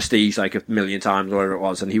 like he prestiged like 1,000,000 times or whatever it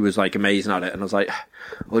was, and he was like amazing at it, and I was like,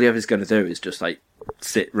 all he ever's going to do is just like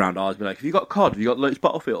sit round ours and be like, have you got COD? Have you got latest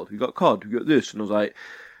Battlefield? Have you got COD? Have you got this? And I was like,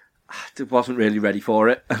 I wasn't really ready for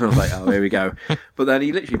it, and I was like, oh, here we go. But then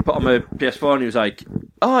he literally put on my PS4 and he was like,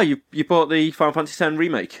 oh, you bought the Final Fantasy X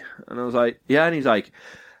remake? And I was like, yeah, and he's like,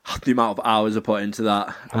 the amount of hours I put into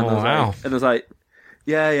that. And I was like,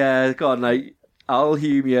 yeah, go on, like, I'll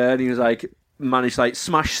hume you. And he was like, managed like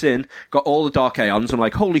smash Sin, got all the Dark Aeons. I'm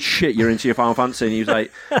like, holy shit, you're into your Final Fantasy. And he was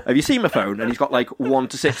like, have you seen my phone? And he's got like 1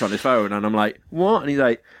 to 6 on his phone. And I'm like, what? And he's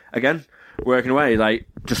like, again, working away, like,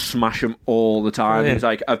 just smash them all the time. He's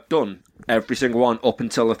like, I've done every single one up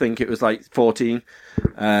until I think it was like 14.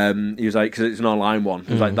 He was like, because it's an online one. It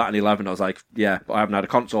was like that and 11. I was like, yeah, but I haven't had a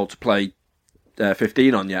console to play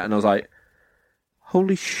 15 on yet. And I was like,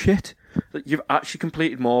 holy shit. You've actually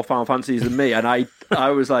completed more Final Fantasies than me, and I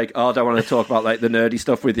was like, oh, I don't want to talk about like the nerdy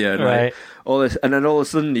stuff with you, and like, all this, and then all of a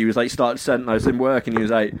sudden he was like started sending. I was in work, and he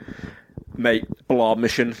was like, mate, Blob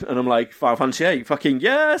mission, and I'm like, Final Fantasy 8, fucking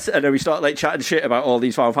yes, and then we started like chatting shit about all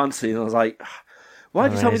these Final Fantasies, and I was like, why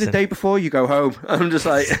did you tell me the day before you go home? I'm just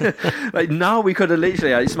like, like now we could have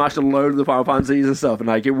literally like, smashed a load of the Final Fantasies and stuff, and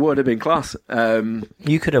like it would have been class.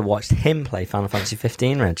 You could have watched him play Final Fantasy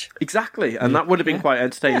 15, Reg. Exactly, and that would have been quite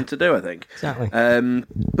entertaining to do, I think. Exactly.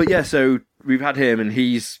 But yeah, so we've had him, and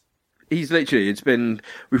he's literally,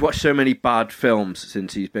 we've watched so many bad films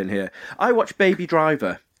since he's been here. I watched Baby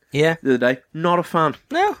Driver. Yeah. The other day. Not a fan.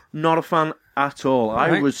 No. Not a fan at all.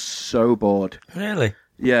 I was so bored. Really?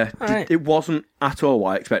 Yeah, right. It wasn't at all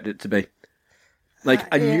what I expected it to be.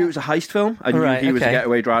 Like, I knew it was a heist film. I knew he was a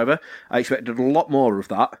getaway driver. I expected a lot more of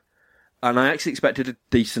that. And I actually expected a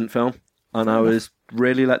decent film. And I was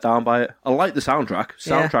really let down by it. I liked the soundtrack.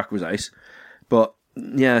 Soundtrack was ace. But,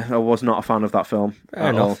 yeah, I was not a fan of that film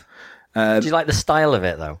at all. Do you like the style of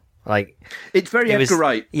it, though? Like, it's very Edgar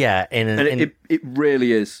Wright. Yeah. It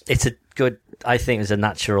really is. It's a good... I think it's a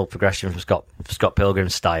natural progression from Scott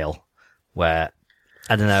Pilgrim's style, where...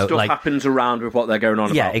 I don't know. Stuff happens around with what they're going on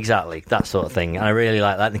about. Yeah, exactly. That sort of thing. And I really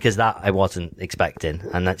like that because that I wasn't expecting.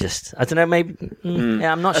 And that just, I don't know, maybe,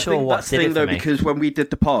 yeah, I'm not sure what did it for me. Though, because when we did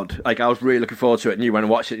the pod, like, I was really looking forward to it, and you went and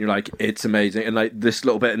watched it, and you're like, it's amazing. And, like, this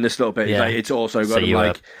little bit and this little bit, like, it's also good. So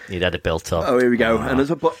you'd had it built up. Oh, here we go.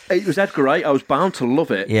 But it was Edgar Wright. I was bound to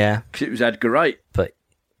love it. Yeah. Because it was Edgar Wright. But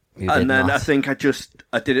and then I think I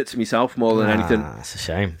did it to myself more than anything. That's a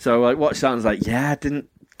shame. So I watched that and was like, yeah, I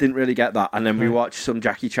didn't really get that. And then we watched some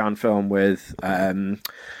Jackie Chan film with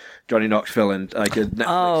Johnny Knoxville and like a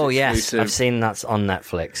Netflix exclusive. I've seen that's on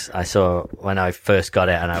Netflix. I saw when I first got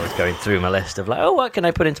it and I was going through my list of like, what can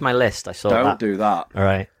I put into my list? I saw Don't do that. All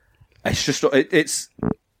right. It's just, it's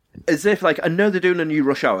as if, like, I know they're doing a new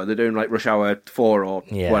Rush Hour. They're doing like Rush Hour 4 or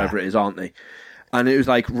whatever it is, aren't they? And it was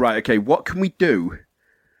like, right, okay, what can we do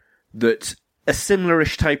that's a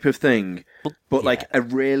similar-ish type of thing, but like a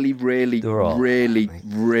really, really, really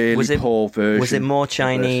poor version. Was it more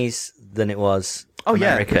Chinese than it was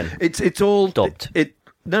American? Yeah, it's all dubbed.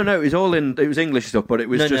 No, it was all in. It was English stuff, but it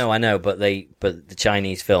was no. I know, but the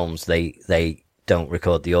Chinese films they don't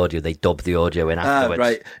record the audio; they dub the audio in afterwards.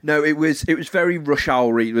 Right? No, it was very Rush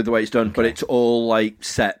Hour-y with the way it's done, but it's all like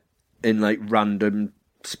set in like random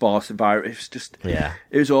sparse environment. It was just,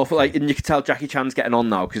 it was awful. Like, and you can tell Jackie Chan's getting on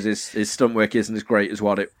now because his stunt work isn't as great as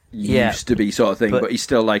what it used to be, sort of thing. But he's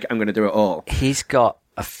still like, I'm going to do it all. He's got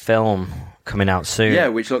a film coming out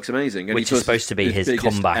soon, which looks amazing, and which is supposed to be his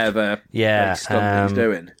comeback ever. Like, stunt that he's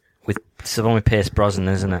doing it's the one with Pierce Brosnan,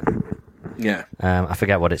 isn't it? Yeah. I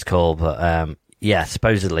forget what it's called, but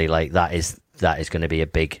supposedly like that is going to be a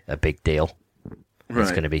big deal. Right.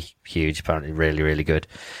 It's going to be huge. Apparently, really, really good.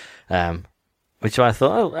 Which I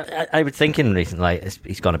thought, I was thinking recently, like,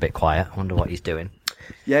 he's gone a bit quiet. I wonder what he's doing.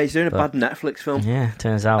 Yeah, he's doing a bad Netflix film. Yeah,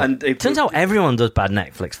 turns out everyone does bad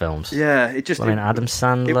Netflix films. Yeah, it just... Adam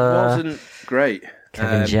Sandler. It wasn't great.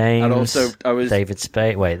 Kevin James. And also, David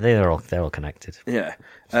Spade. Wait, they're all connected. Yeah.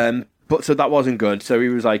 But so that wasn't good. So he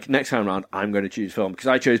was like, next time round, I'm going to choose film. Because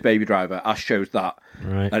I chose Baby Driver. Ash chose that.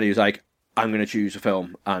 Right. And he was like, I'm going to choose a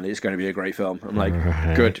film. And it's going to be a great film. I'm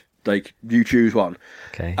like, good. Like, you choose one.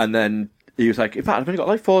 Okay. And then... he was like, in fact, I've only got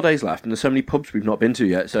like 4 days left, and there's so many pubs we've not been to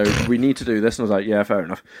yet, so we need to do this. And I was like, yeah, fair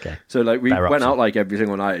enough. Okay. So like we went out like every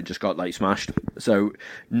single night and just got like smashed. So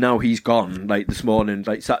now he's gone. Like this morning,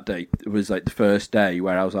 like Saturday, it was like the first day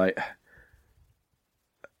where I was like,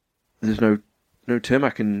 there's no Tim. I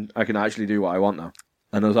can actually do what I want now.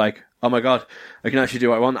 And I was like, oh my god, I can actually do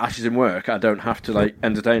what I want. Ash is in work. I don't have to like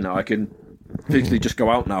entertain now. I can physically just go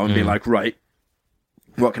out now and be like, right,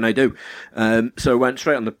 what can I do? So I went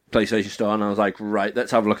straight on the PlayStation Store and I was like, right,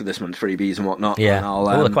 let's have a look at this one's freebies and whatnot. Yeah, and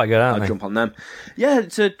they're quite good, aren't I'll they? jump on them. Yeah,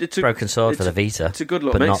 it's a Broken Sword for the Vita. It's a good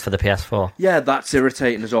little but mix. Not for the PS4. Yeah, that's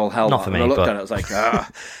irritating as all hell. Not for me. And I looked at it, I was like,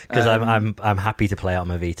 because I'm happy to play it on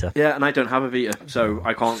my Vita. Yeah, and I don't have a Vita, so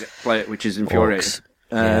I can't play it, which is infuriating.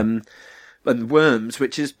 And Worms,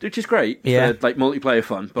 which is great for like multiplayer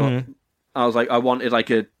fun, but I was like, I wanted like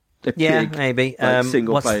a big, maybe like,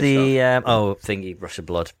 single what's player the stuff. Thingy Rush of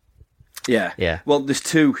Blood? Yeah. Well, there's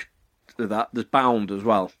two of that. There's Bound as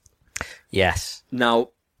well. Yes. Now,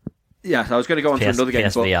 so I was going to go on to another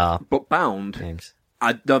game, but Bound, games.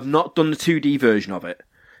 I've not done the 2D version of it,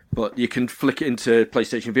 but you can flick it into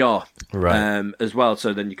PlayStation VR as well,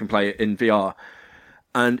 so then you can play it in VR.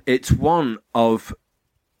 And it's one of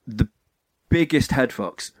the biggest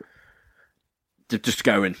headfucks. Just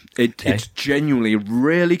going. It's genuinely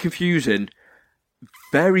really confusing,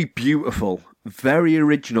 very beautiful, very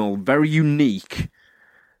original, very unique,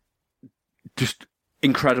 just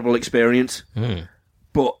incredible experience.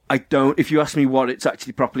 But if you ask me what it's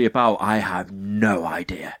actually properly about, I have no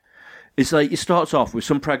idea. It's like, it starts off with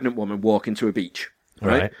some pregnant woman walking to a beach,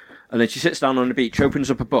 right? And then she sits down on the beach, opens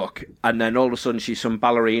up a book, and then all of a sudden she's some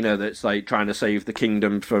ballerina that's like trying to save the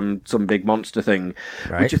kingdom from some big monster thing,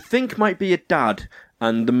 which I think might be a dad,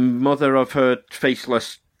 and the mother of her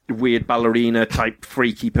faceless, weird ballerina type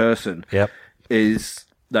freaky person. Is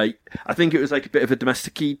like, I think it was like a bit of a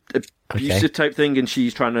domestic abusive type thing, and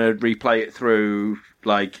she's trying to replay it through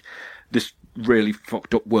like this really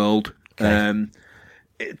fucked up world.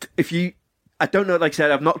 I don't know, like I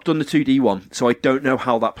said, I've not done the 2D one, so I don't know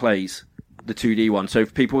how that plays. the 2D one. So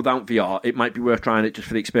for people without VR, it might be worth trying it just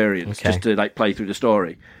for the experience, just to like play through the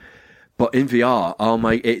story. But in VR, oh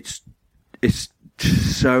my, it's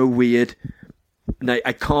so weird.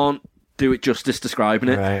 I can't do it justice describing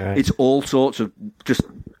it. Right. It's all sorts of just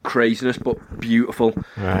craziness, but beautiful.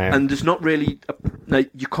 Right. And there's not really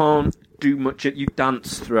you can't do much. You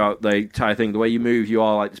dance throughout the entire thing. The way you move, you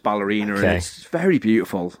are like this ballerina, and it's very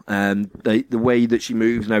beautiful. And the way that she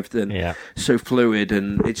moves and everything, so fluid,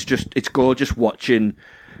 and it's gorgeous watching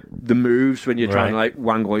the moves when you're trying to like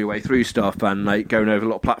wangle your way through stuff and like going over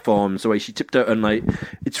little platforms. The way she tipped out, and like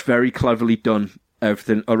it's very cleverly done.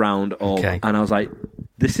 Everything around all, and I was like,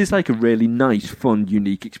 this is like a really nice, fun,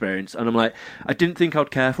 unique experience. And I'm like, I didn't think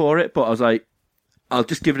I'd care for it, but I was like, I'll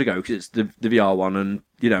just give it a go because it's the VR one, and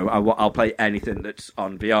you know, I'll play anything that's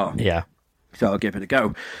on VR. Yeah. So I'll give it a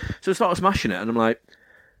go. So I started smashing it, and I'm like,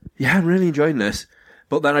 yeah, I'm really enjoying this.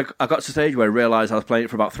 But then I got to the stage where I realised I was playing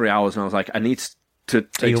it for about 3 hours, and I was like, I need to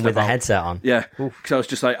take even with the headset on. Yeah, because I was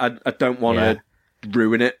just like, I don't want to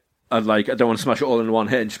ruin it. I don't want to smash it all in one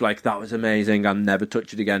hit and just be like, that was amazing, I'll never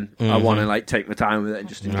touch it again. I want to like take my time with it and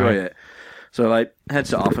just enjoy it. So like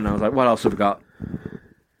headset off, and I was like, what else have I got?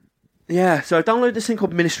 Yeah, so I downloaded this thing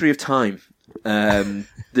called Ministry of Time.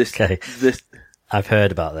 This I've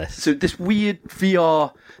heard about this. So this weird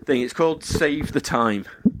VR thing, it's called Save the Time.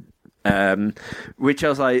 Which I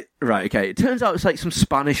was like, right, okay. It turns out it's like some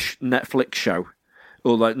Spanish Netflix show.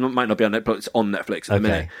 Or like, might not be on Netflix, but it's on Netflix at the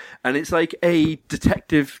minute. And it's like a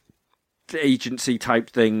detective agency type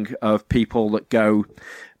thing of people that go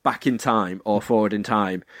back in time or forward in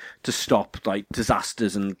time to stop like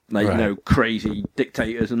disasters and like you know, crazy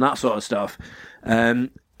dictators and that sort of stuff. And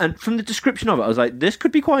from the description of it, I was like, this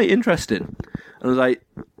could be quite interesting. And I was like,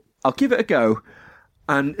 I'll give it a go.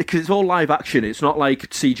 And because it's all live action, it's not like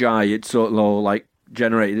CGI. It's sort of all like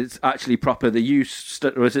generated. It's actually proper. They use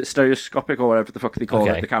was it stereoscopic or whatever the fuck they call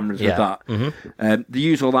it, the cameras with that. They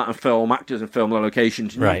use all that and film actors and film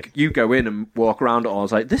locations. You go in and walk around it all. I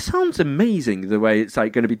was like, this sounds amazing the way it's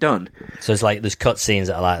like going to be done. So it's like there's cutscenes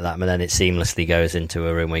that are like that, but then it seamlessly goes into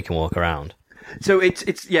a room where you can walk around. So it's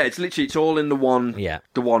literally it's all in the one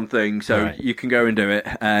thing. So you can go and do it,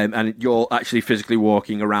 and you're actually physically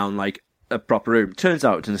walking around like a proper room. Turns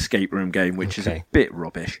out it's an escape room game, which is a bit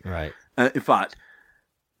rubbish. Right. In fact,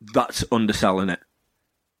 that's underselling it.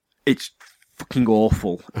 It's fucking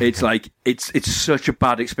awful. It's like it's such a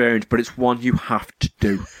bad experience, but it's one you have to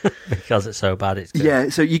do because it's so bad. It's good. Yeah.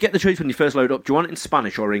 So you get the choice when you first load up. Do you want it in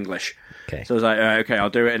Spanish or English? Okay. So I was like, okay, I'll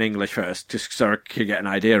do it in English first, just so I could get an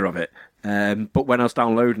idea of it. But when I was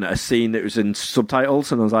downloading it, I seen it was in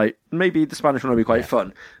subtitles, and I was like, maybe the Spanish one will be quite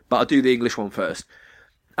fun, but I'll do the English one first.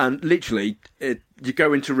 And literally, you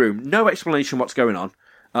go into a room, no explanation what's going on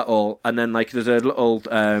at all, and then like there's a little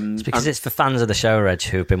it's because it's for fans of the show, Reg,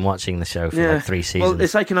 who've been watching the show for like 3 seasons. Well,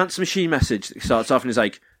 it's like an answer machine message that starts off and it's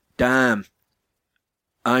like, damn,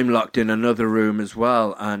 I'm locked in another room as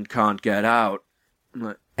well and can't get out. I'm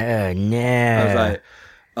like, oh no. I was like,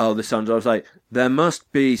 oh, this sounds. I was like, there must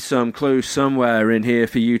be some clues somewhere in here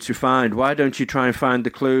for you to find. Why don't you try and find the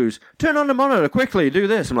clues? Turn on the monitor quickly, do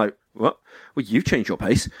this. I'm like, what? Well, you change your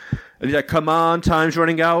pace. And he's like, come on, time's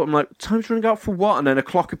running out. I'm like, time's running out for what? And then a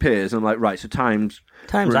clock appears, and I'm like, right, so time's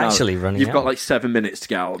actually running out. You've got like 7 minutes to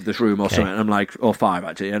get out of this room or something. And I'm like, or 5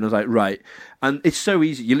 actually. And I was like, right. And it's so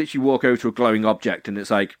easy. You literally walk over to a glowing object, and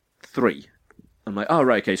it's like 3. I'm like, oh,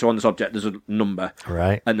 right, okay, so on this object there's a number.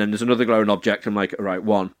 Right. And then there's another glowing object, I'm like, all right,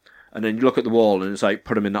 1. And then you look at the wall and it's like,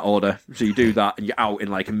 put them in that order. So you do that and you're out in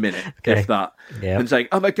like a minute, if that. Yeah. And it's like,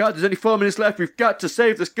 oh my God, there's only 4 minutes left. We've got to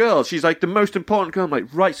save this girl. She's like the most important girl. I'm like,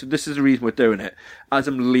 right, so this is the reason we're doing it. As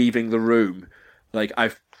I'm leaving the room, like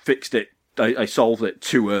I've fixed it. I solved it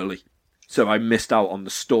too early. So I missed out on the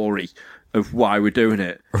story of why we're doing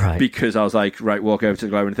it. Right. Because I was like, right, walk over to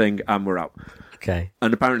the glowing thing and we're out. Okay.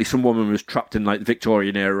 And apparently some woman was trapped in like the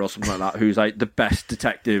Victorian era or something like that, who's like the best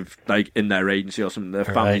detective like in their agency or something. Their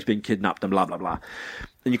family's been kidnapped and blah blah blah.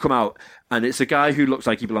 And you come out and it's a guy who looks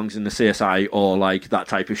like he belongs in the CSI or like that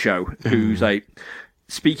type of show, who's like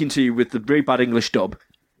speaking to you with the very bad English dub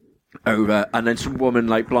over, and then some woman,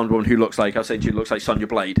 like blonde woman who looks like, I was saying she looks like Sonya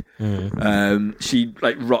Blade. She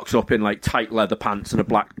like rocks up in like tight leather pants and a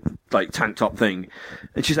black like tank top thing,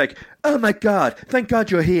 and she's like, oh my God, thank God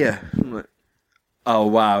you're here. I'm like, oh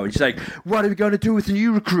wow. And she's like, what are we going to do with the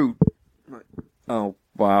new recruit? I'm like, oh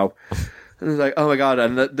wow. And it's like, oh my God.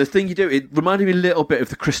 And the thing you do, it reminded me a little bit of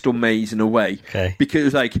the Crystal Maze in a way. Okay.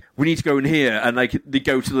 Because like, we need to go in here, and like, they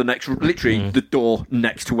go to the next, literally the door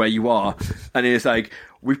next to where you are. And it's like,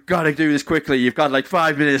 we've got to do this quickly. You've got like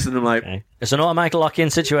 5 minutes. And I'm like, Okay. It's an automatic lock-in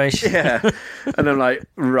situation. yeah. And I'm like,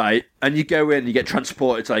 right. And you go in, you get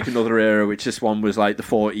transported to like another era, which this one was like the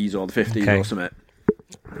 40s or the 50s Okay. or something.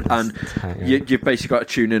 And you've basically got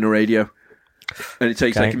to tune in a radio. And it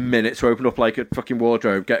takes like a minute to open up like a fucking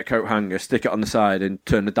wardrobe, get a coat hanger, stick it on the side, and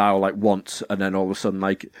turn the dial like once, and then all of a sudden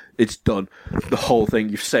like it's done. The whole thing,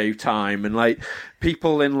 you've saved time, and like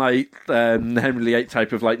people in like the Henry VIII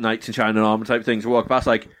type of like knights in shining armor type things walk past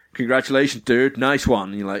like, "Congratulations, dude, nice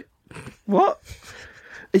one." And you're like, "What?"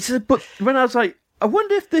 But when I was like, I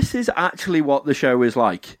wonder if this is actually what the show is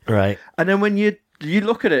like, Right. and then when you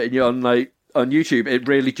look at it and you're on YouTube, it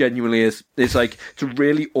really genuinely is. It's like, it's a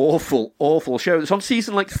really awful show. It's on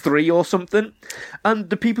season like 3 or something. And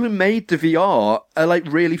the people who made the VR are like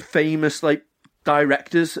really famous like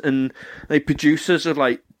directors and like producers of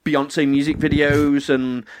like Beyonce music videos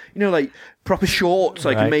and, you know, like proper shorts,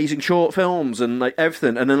 like amazing short films and like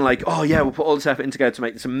everything. And then like, oh yeah, we'll put all this effort in together to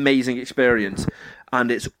make this amazing experience.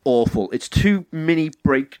 And it's awful. It's 2 mini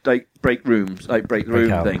break room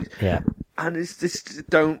things. Yeah. And it's just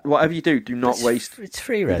whatever you do not waste. It's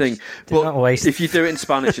free, Reg. Thing. Do not waste. If you do it in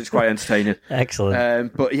Spanish, it's quite entertaining.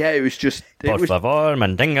 Excellent. But yeah, it was just. Por favor,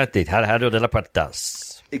 mantenga tejado de la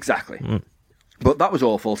puertas. Exactly. But that was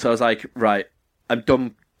awful. So I was like, right, I'm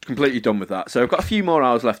done, completely done with that. So I've got a few more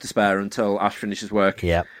hours left to spare until Ash finishes work.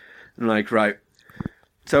 Yeah. And like, right.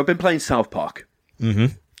 So I've been playing South Park.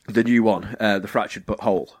 Mm-hmm. The new one, The Fractured But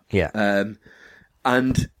Whole. Yeah.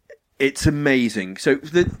 And it's amazing. So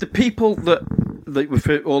the people that with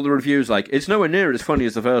all the reviews, like, it's nowhere near as funny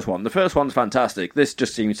as the first one. The first one's fantastic. This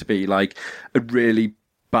just seems to be like a really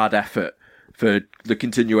bad effort for the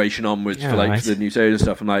continuation onwards for like the new series and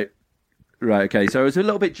stuff. I'm like, right, okay. So I was a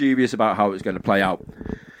little bit dubious about how it was going to play out,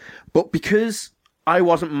 but because I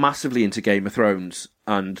wasn't massively into Game of Thrones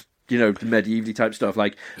and, you know, the medieval type stuff,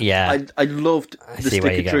 like, I loved the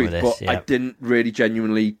Stick of Truth, but I didn't really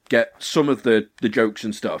genuinely get some of the jokes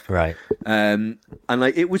and stuff. Right. And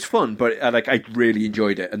like, it was fun, but like, I really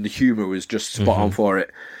enjoyed it, and the humor was just spot on for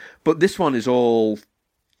it. But this one is all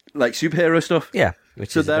like superhero stuff. Yeah.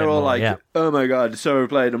 So they're all like, oh my god, it's so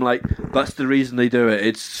overplayed. I'm like, that's the reason they do it.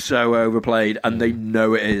 It's so overplayed, and they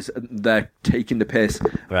know it is. And they're taking the piss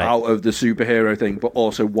out of the superhero thing, but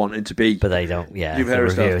also wanting to be. But they don't, the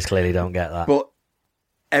reviewers stuff. Clearly don't get that. But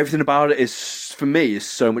everything about it is, for me, is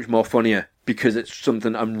so much more funnier because it's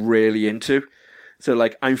something I'm really into. So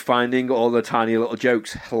like, I'm finding all the tiny little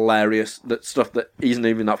jokes hilarious, that stuff that isn't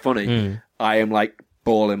even that funny. I am like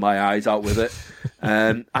bawling my eyes out with it.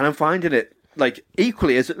 And I'm finding it like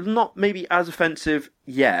equally as not maybe as offensive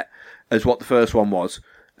yet as what the first one was,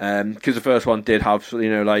 because the first one did have,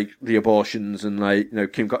 you know, like the abortions and like, you know,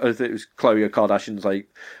 it was Khloe Kardashian's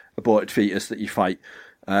like aborted fetus that you fight.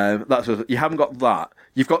 That's what, you haven't got that.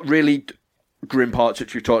 You've got really grim parts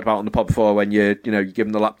which we've talked about on the pod before, when you give them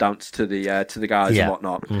the lap dance to the guys and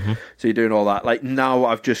whatnot. So you're doing all that. Like, now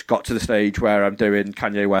I've just got to the stage where I'm doing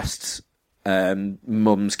Kanye West's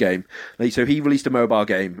mum's game. Like, so he released a mobile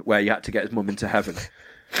game where you had to get his mum into heaven.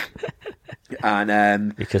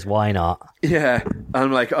 And because why not? Yeah.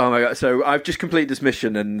 I'm like, oh my god. So I've just completed this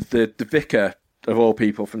mission, and the vicar of all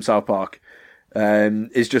people from South Park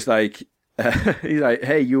is just like, he's like,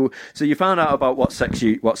 hey, you found out about what sex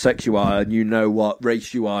you are, and you know what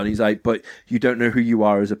race you are, and he's like, but you don't know who you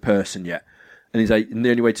are as a person yet. And he's like, and the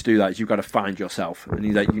only way to do that is you've got to find yourself. And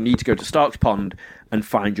he's like, you need to go to Stark's Pond and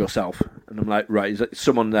find yourself. And I'm like, right. He's like,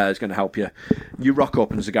 someone there is going to help you. You rock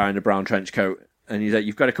up, and there's a guy in a brown trench coat. And he's like,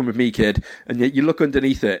 you've got to come with me, kid. And you look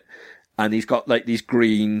underneath it, and he's got like these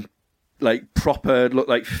green, like proper, look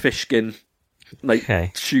like fish skin,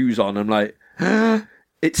 like shoes on. I'm like,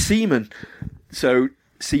 it's Seaman. So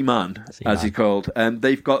Seaman, as he's called.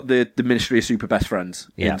 They've got the Ministry of Super Best Friends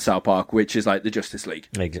in South Park, which is like the Justice League.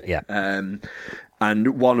 Yeah.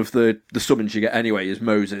 And one of the summons you get anyway is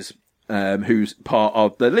Moses, who's part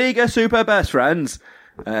of the League of Super Best Friends.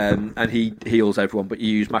 And he heals everyone, but you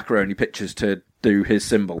use macaroni pictures to do his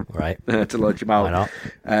symbol, right? To launch him out. Why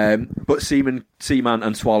not? But Seaman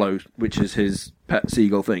and Swallow, which is his pet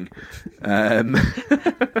seagull thing, they're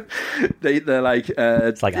like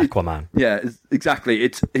it's like Aquaman. Yeah,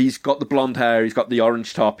 exactly. He's got the blonde hair, he's got the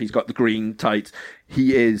orange top, he's got the green tights.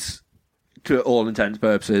 He is, to all intents and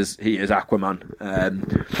purposes, he is Aquaman.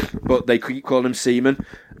 But they keep calling him Seaman,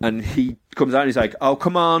 and he comes out and he's like, "Oh,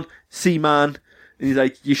 come on, Seaman." And he's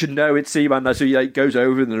like, you should know it's Seaman. So he like goes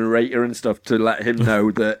over the narrator and stuff to let him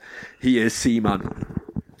know that he is Seaman.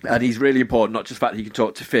 And he's really important, not just the fact that he can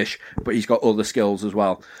talk to fish, but he's got other skills as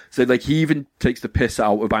well. So, like, he even takes the piss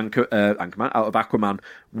out of Aquaman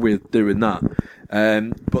with doing that.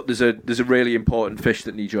 But there's a really important fish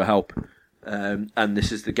that needs your help, and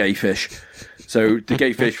this is the gay fish. So, the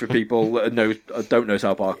gay fish, for people that don't know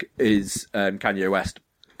South Park, is Kanye West.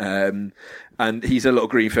 And he's a little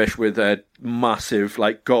green fish with a massive,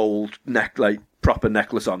 like, gold neck, like, proper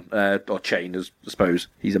necklace on, or chain, I suppose.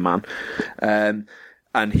 He's a man.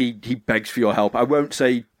 And he begs for your help. I won't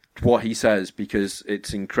say what he says because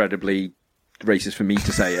it's incredibly racist for me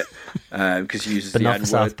to say it, because he uses the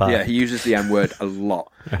N-word. Yeah, he uses the N-word a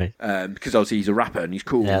lot. Right. Because obviously he's a rapper and he's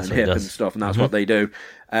cool and hip and stuff, and that's what they do.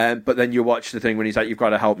 But then you watch the thing when he's like, "You've got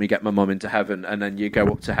to help me get my mum into heaven," and then you go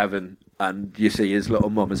up to heaven and you see his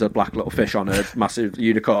little mum as a black little fish on a massive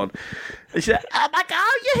unicorn. And she's like, "Oh my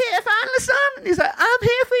God, you're here finally, son!" And he's like, "I'm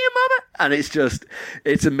here for you, mama." And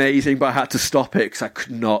it's amazing. But I had to stop it because I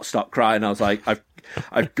could not stop crying. I was like,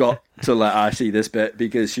 I've got to let her see this bit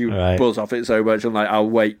because she buzz off it so much. I'm like, I'll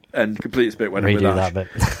wait and complete this bit when I'm with that bit.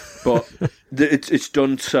 But it's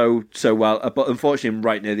done so well. But unfortunately, I'm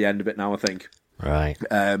right near the end of it now, I think. Right.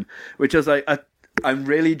 Which I was like, I'm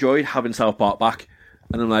really enjoyed having South Park back.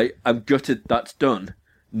 And I'm like, I'm gutted that's done,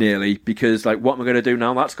 nearly, because, like, what am I going to do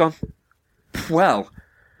now that's gone? Well,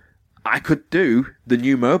 I could do the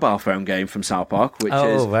new mobile phone game from South Park, which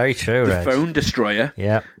is very true, the Phone Destroyer.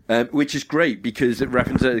 Yeah. Which is great because it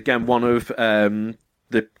references, again, one of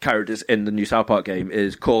the characters in the new South Park game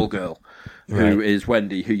is Call Girl, who is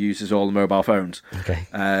Wendy, who uses all the mobile phones. Okay.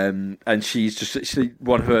 And she's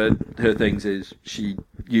one of her things is she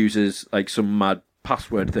uses, like, some mad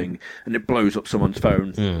password thing, and it blows up someone's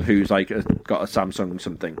phone who's like got a Samsung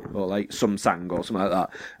something, or like Samsung or something like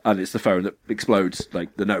that, and it's the phone that explodes,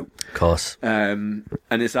 like the note. Of course. And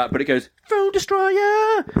it's that, but it goes Phone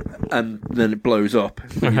Destroyer, and then it blows up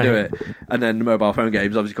when you do it. And then the mobile phone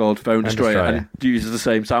game is obviously called Phone Destroyer, and it uses the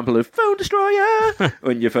same sample of Phone Destroyer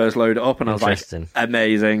when you first load it up. And I was like,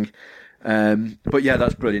 amazing. But yeah,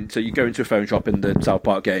 that's brilliant. So you go into a phone shop in the South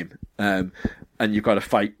Park game, and you've got to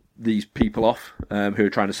fight these people off who are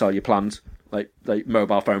trying to sell you plans, like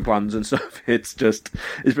mobile phone plans and stuff. It's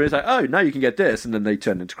like, oh, now you can get this, and then they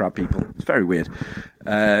turn into crab people. It's very weird,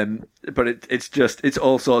 but it's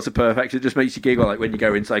all sorts of perfect. It just makes you giggle, like when you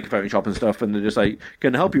go into like a phone shop and stuff, and they're just like,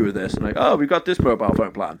 "Can I help you with this?" And like, "Oh, we've got this mobile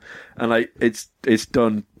phone plan," and like it's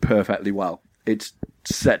done perfectly well. It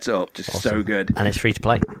sets it up just so good, and it's free to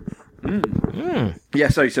play. Yeah,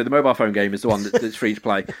 so the mobile phone game is the one that's free to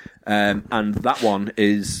play, and that one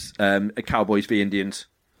is a Cowboys v Indians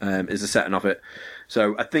is the setting of it.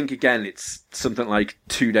 So I think again it's something like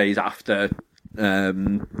 2 days after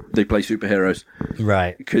they play superheroes,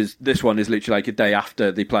 right? Because this one is literally like a day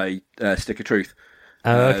after they play Stick of Truth.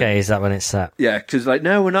 Oh, okay. Is that when it's set? Yeah, because like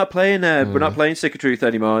no, we're not playing Stick of Truth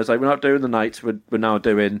anymore. It's like we're not doing the Knights. We're now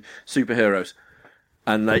doing superheroes.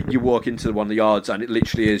 And like you walk into one of the yards, and it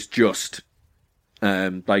literally is just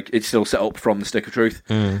like it's still set up from the Stick of Truth.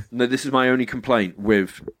 Now, this is my only complaint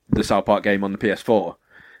with the South Park game on the PS4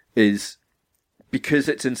 is because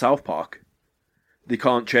it's in South Park, they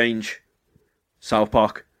can't change South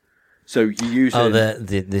Park. So you use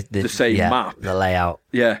the same map, the layout.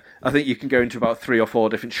 Yeah, I think you can go into about 3 or 4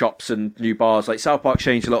 different shops and new bars. Like South Park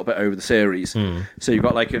changed a little bit over the series, so you've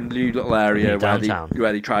got like a new little area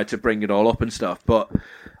where they tried to bring it all up and stuff. But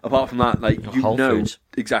apart from that, like you know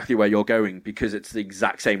exactly where you're going because it's the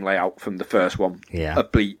exact same layout from the first one. Yeah,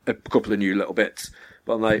 a couple of new little bits.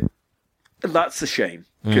 But I'm like, that's a shame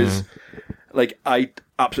because like I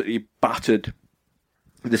absolutely battered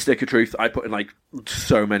the Stick of Truth. I put in like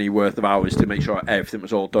so many worth of hours to make sure everything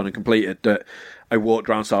was all done and completed that I walked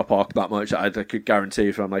around South Park that much that I could guarantee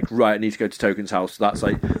if I'm like, right, I need to go to Token's house. So that's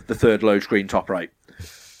like the third load screen top right.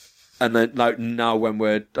 And then now when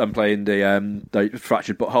I'm playing the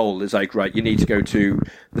Fractured But Whole, it's like, right, you need to go to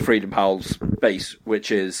the Freedom Pals base,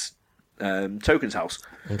 which is Token's house.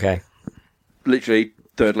 Okay. Literally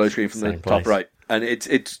third load screen from the top right. And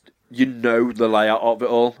it's you know the layout of it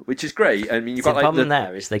all, which is great. I mean, you've got like problem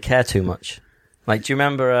there is they care too much. Like, do you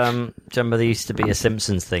remember there used to be a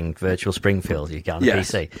Simpsons thing, Virtual Springfield, you get on the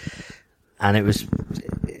PC, and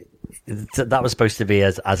that was supposed to be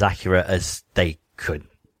as accurate as they could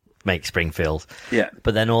make Springfield. Yeah.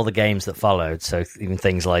 But then all the games that followed, so even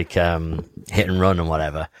things like Hit and Run and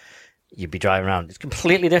whatever, you'd be driving around. It's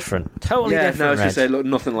completely different, totally different. Yeah, no, I was going to say, look,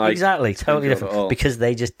 nothing like exactly, totally different because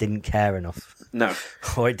they just didn't care enough. No.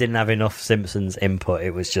 Or it didn't have enough Simpsons input.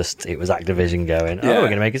 It was Activision going, we're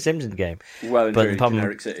going to make a Simpsons game. Well, but the problem,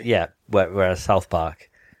 generic city. Yeah, whereas South Park,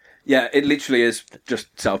 Yeah, it literally is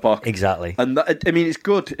just South Park. Exactly. And that, I mean, it's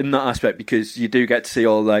good in that aspect because you do get to see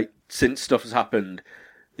all, like, since stuff has happened,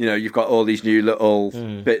 you know, you've got all these new little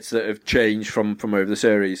bits that have changed from over the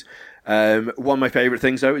series. One of my favourite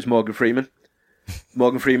things, though, is Morgan Freeman.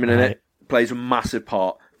 Morgan Freeman in it plays a massive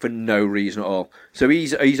part for no reason at all. So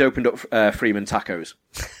he's opened up Freeman Tacos,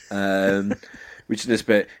 which in this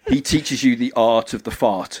bit, he teaches you the art of the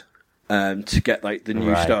fart to get, like, the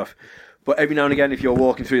new stuff. But every now and again, if you're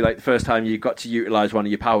walking through, like, the first time you got to utilise one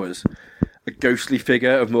of your powers, a ghostly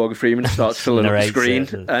figure of Morgan Freeman starts filling up the screen,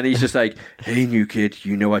 and he's just like, "Hey, new kid,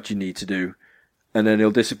 you know what you need to do." And then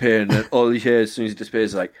he'll disappear, and then all he hears as soon as he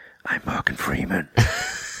disappears is like, "I'm Morgan Freeman."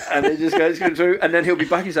 And it just goes through, and then he'll be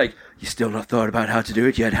back, he's like, "You still not thought about how to do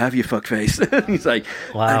it yet, have you, fuckface?" And he's like,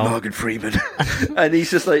 "I'm Morgan Freeman." And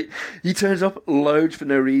he's just like, he turns up loads for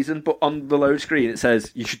no reason, but on the load screen it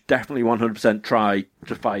says, you should definitely 100% try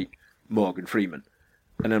to fight Morgan Freeman.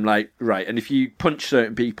 And I'm like, right, and if you punch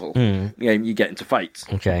certain people, you get into fights.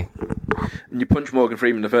 Okay. And you punch Morgan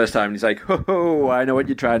Freeman the first time, and he's like, "Ho, I know what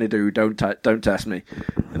you're trying to do, don't test me."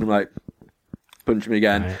 And I'm like, punch me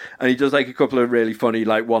again. Right. And he does, like, a couple of really funny,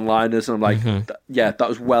 like, one-liners, and I'm like, yeah, that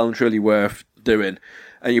was well and truly worth doing.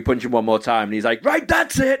 And you punch him one more time, and he's like, "Right,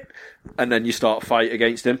 that's it!" And then you start a fight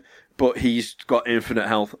against him, but he's got infinite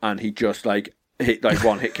health, and he just, like,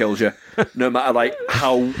 one hit kills you, no matter, like,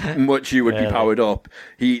 how much you would be powered up.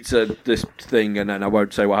 He eats this thing, and then I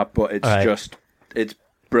won't say what happened, but it's it's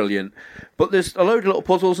brilliant. But there's a load of little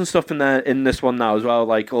puzzles and stuff in there in this one now as well,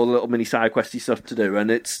 like all the little mini side questy stuff to do, and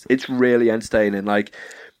it's really entertaining. Like,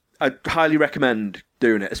 I highly recommend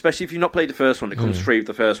doing it, especially if you've not played the first one. It comes free with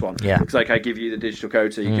the first one. Yeah, because, like, I give you the digital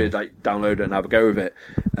code so you could, like, download it and have a go with it.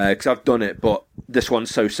 Because I've done it, but this one's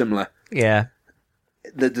so similar. Yeah.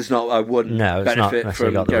 There's not. I wouldn't benefit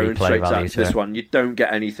from going straight to this one. You don't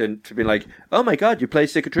get anything to be like, "Oh my god, you play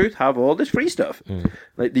Stick of Truth, have all this free stuff."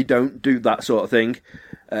 Like, they don't do that sort of thing,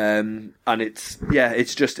 and it's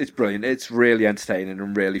brilliant. It's really entertaining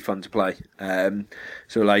and really fun to play.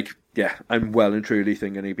 So, like, yeah, I'm well and truly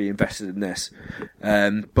going to be invested in this.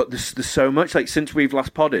 But there's so much, like, since we've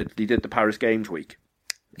last podded, they did the Paris Games Week.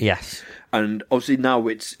 Yes. And obviously now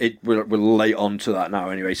we're late on to that now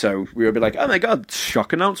anyway, so we will be like, "Oh my god,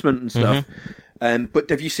 shock announcement and stuff." But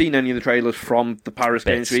have you seen any of the trailers from the Paris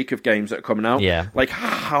Games Week of games that are coming out? Yeah. Like,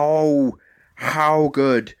 how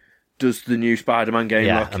good does the new Spider-Man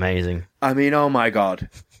game look? Yeah, amazing. I mean, oh my god.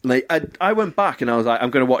 Like, I went back and I was like,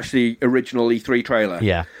 I'm going to watch the original E3 trailer.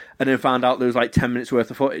 Yeah. And then found out there was like 10 minutes worth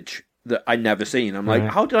of footage that I'd never seen. I'm like,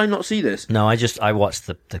 how did I not see this? No, I watched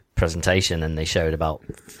the presentation, and they showed about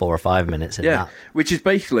 4 or 5 minutes in that. Which is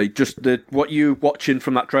basically just what you watching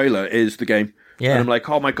from that trailer is the game. Yeah. And I'm like,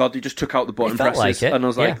 oh my god, they just took out the button presses. Like it. And I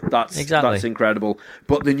was like, that's incredible.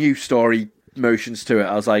 But the new story motions to it,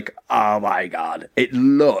 I was like, oh my god, it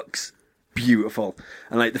looks beautiful.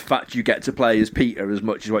 And, like, the fact you get to play as Peter as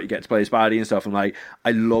much as what you get to play as Spidey and stuff, I'm like,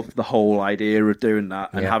 I love the whole idea of doing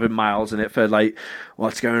that and having Miles in it for, like,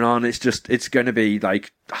 what's going on. It's going to be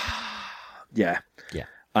like,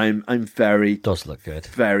 I'm very, does look good,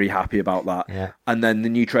 very happy about that. Yeah. And then the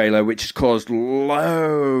new trailer, which has caused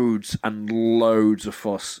loads and loads of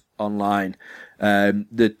fuss online,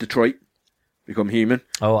 the Detroit Become Human.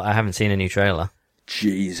 Oh, I haven't seen a new trailer.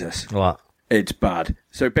 Jesus. What? It's bad.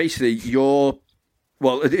 So basically,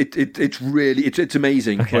 it's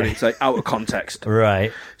amazing, but it's, like, out of context.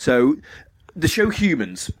 Right. So the show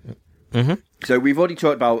Humans. So we've already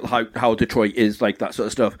talked about how Detroit is, like, that sort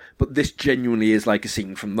of stuff, but this genuinely is like a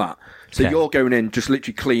scene from that. So you're going in, just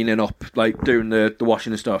literally cleaning up, like, doing the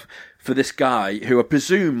washing and stuff for this guy who I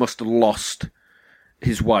presume must have lost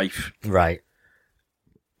his wife. Right.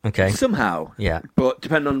 Okay. Somehow. Yeah. But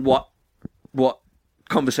depending on what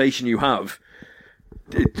conversation you have,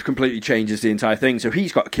 it completely changes the entire thing. So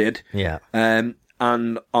he's got a kid. Yeah. And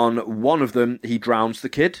on one of them, he drowns the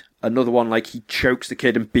kid. Another one, like, he chokes the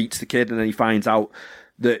kid and beats the kid, and then he finds out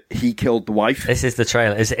that he killed the wife. This is the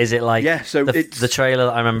trailer. Is it like... Yeah, so it's... The trailer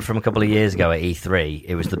that I remember from a couple of years ago at E3,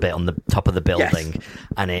 it was the bit on the top of the building,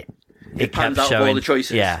 and it kept showing... all the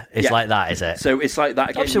choices. Yeah, it's like that, is it? So it's like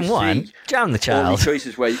that again. Option 1, drown the child. All the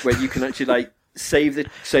choices where you can actually, like, save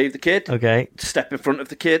the kid. Okay. Step in front of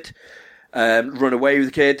the kid. Run away with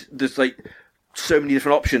the kid. There's, like, so many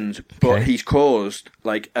different options, but he's caused,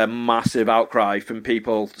 like, a massive outcry from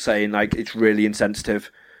people saying, like, it's really insensitive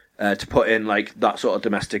to put in, like, that sort of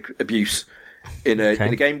domestic abuse in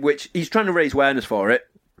a game, which he's trying to raise awareness for it,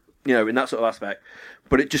 you know, in that sort of aspect.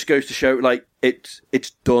 But it just goes to show, like, it's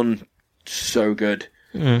done so good.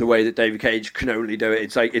 The way that David Cage can only do it,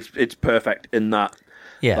 it's like it's perfect in that.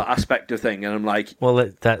 that aspect of thing, and I'm like, well,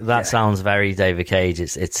 that sounds very David Cage.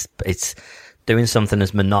 It's doing something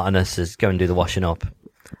as monotonous as go and do the washing up,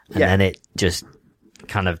 and then it just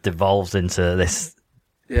kind of devolves into this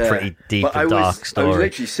pretty deep and dark story. I was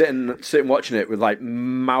literally sitting watching it with like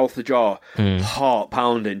mouth ajar, heart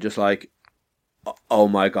pounding, just like, oh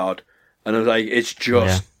my god. And I was like, it's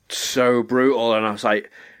just so brutal. And I was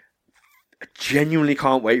like, I genuinely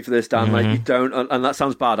can't wait for this, Dan. Like, you don't, and that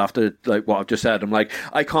sounds bad after like what I've just said. I'm like,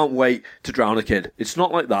 I can't wait to drown a kid. It's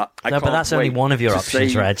not like that. No, but that's only one of your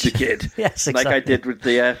options, Reg. The kid, yes, exactly. Like I did with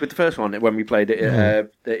the first one when we played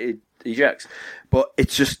it. Ejects, but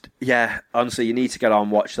it's just honestly, you need to get on,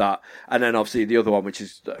 watch that, and then obviously the other one, which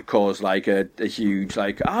has caused like a huge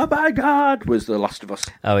like, oh my god, was The Last of Us.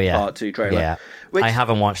 Part 2 trailer. Yeah, which, I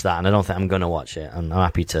haven't watched that, and I don't think I'm going to watch it. And I'm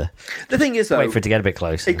happy to. The thing is, though, wait for it to get a bit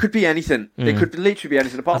closer. It could be anything. It could literally be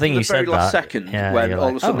anything. Apart from the very last second when all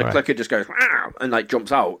of a sudden the clicker just goes and like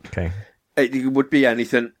jumps out. Okay, it would be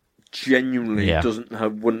anything. Genuinely,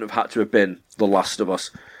 wouldn't have had to have been The Last of Us.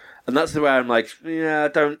 And that's the way I'm like, I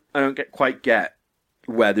don't quite get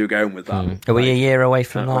where they're going with that. Are we a year away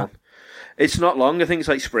from that? It's not long. I think it's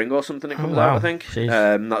like spring or something. It comes out. I think.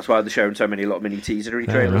 That's why they're showing so many little mini teasery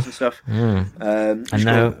trailers and stuff. And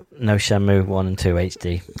no Shenmue 1 and 2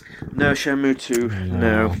 HD. No Shenmue 2.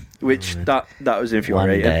 No. Which that was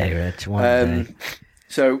infuriating. One day, Rich. One day.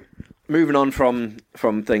 So moving on from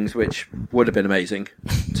things which would have been amazing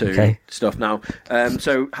to stuff now.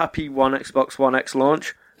 So happy Xbox One X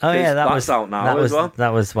launch. Oh yeah, that's out now as well.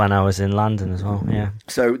 That was when I was in London as well. Yeah.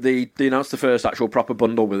 So they announced the first actual proper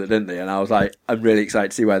bundle with it, didn't they? And I was like, I'm really excited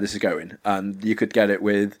to see where this is going. And you could get it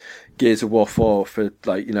with Gears of War 4 for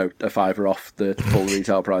like a $5 off the full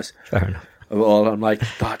retail price. Fair enough. I'm like,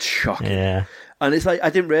 that's shocking. Yeah. And it's like I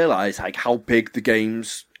didn't realise like how big the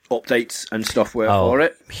game's updates and stuff were for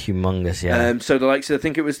it. Humongous, yeah. So I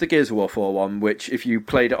think it was the Gears of War 4 one, which if you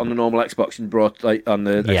played it on the normal Xbox and brought like on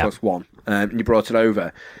the Xbox One, and you brought it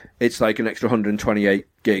over, it's like an extra 128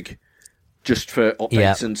 gig just for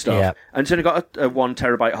updates and stuff. Yeah. And it's only got a 1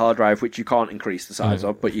 terabyte hard drive, which you can't increase the size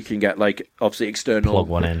of, but you can get like obviously external plug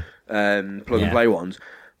one in, plug and play ones.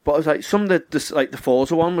 But I was like, some of the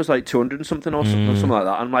Forza one was like 200 and something or something like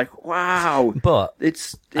that. I'm like, wow. But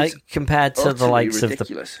it's compared to the likes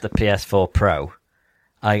ridiculous. Of the PS4 Pro,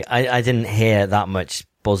 I didn't hear that much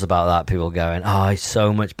buzz about that. People going, oh, it's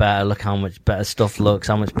so much better. Look how much better stuff looks,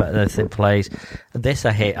 how much better it plays. This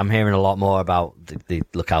I'm hearing a lot more about the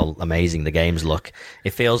look how amazing the games look.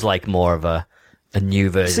 It feels like more of a new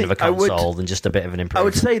version of a console than just a bit of an improvement. I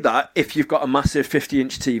would say that if you've got a massive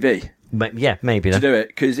 50-inch TV. Yeah, maybe then. To do it,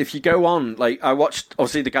 because if you go on, like I watched,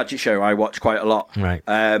 obviously the Gadget Show, I watch quite a lot, right?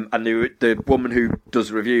 And the woman who does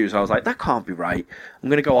the reviews, I was like, that can't be right. I'm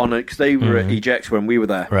going to go on it because they were at EGX when we were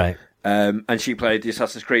there, right? And she played the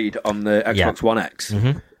Assassin's Creed on the Xbox One X,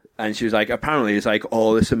 and she was like, apparently it's like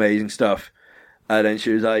all this amazing stuff. And then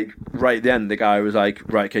she was like, right at the end, the guy was like,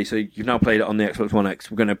 right, okay, so you've now played it on the Xbox One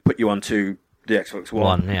X. We're going to put you onto the Xbox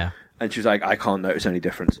One. Yeah. And she was like, I can't notice any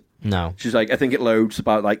difference. No. She's like, I think it loads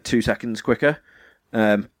about like 2 seconds quicker.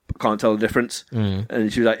 Can't tell the difference.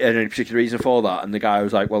 And she was like, any particular reason for that? And the guy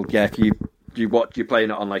was like, well, yeah, if you're playing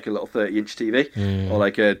it on like a little 30-inch TV or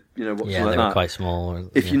like a, something like that. Quite small.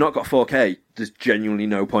 If you've not got 4K, there's genuinely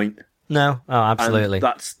no point. No. Oh, absolutely.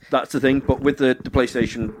 And that's the thing. But with the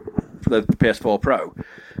PlayStation, the PS4 Pro,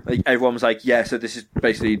 like, everyone was like, yeah, so this is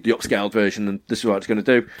basically the upscaled version and this is what it's going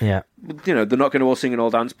to do. Yeah. They're not going to all sing and all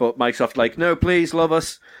dance, but Microsoft like, no, please, love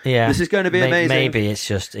us. Yeah. This is going to be amazing. Maybe it's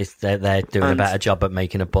just they're doing a better job at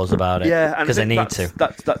making a buzz about it. Yeah, because they need to.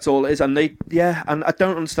 That's all it is. And and I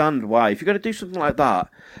don't understand why. If you're going to do something like that,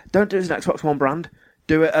 don't do it as an Xbox One brand.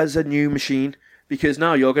 Do it as a new machine. Because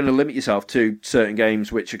now you're going to limit yourself to certain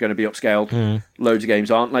games which are going to be upscaled. Loads of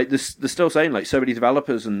games aren't. Like, they're still saying, like, so many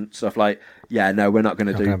developers and stuff like, yeah, no, we're not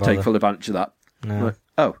going to take full advantage of that. No. Like,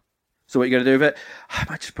 oh, so what are you going to do with it? I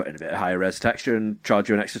might just put in a bit of higher res texture and charge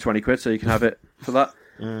you an extra 20 quid so you can have it for that.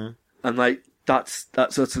 And, like, that's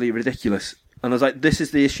utterly ridiculous. And I was like, this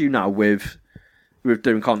is the issue now with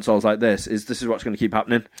doing consoles like this, is what's going to keep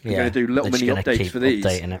happening. You're going to do little mini updates for these.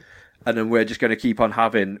 And then we're just going to keep on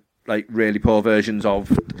having like really poor versions of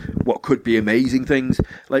what could be amazing things.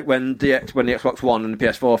 Like when the Xbox One and the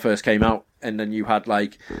PS4 first came out, and then you had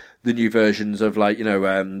like the new versions of like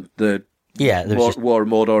the War of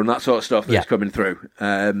Mordor and that sort of stuff that's coming through.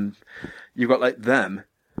 You've got like them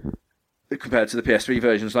compared to the PS3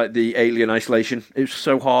 versions, like the Alien Isolation. It's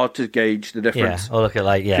so hard to gauge the difference. Yeah, or look at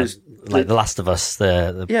like The Last of Us,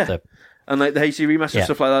 the and like the HD remaster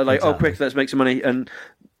stuff like that. Like, exactly. Oh, quick, let's make some money. And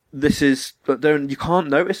you can't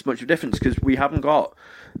notice much of a difference because we haven't got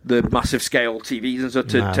the massive scale TVs and stuff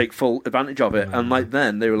to take full advantage of it. And like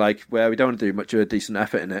then they were like, well, we don't want to do much of a decent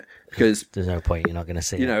effort in it because there's no point. You're not going to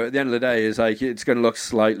see. You know, at the end of the day, it's like it's going to look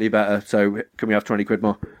slightly better. So can we have 20 quid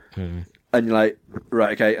more? And you're like,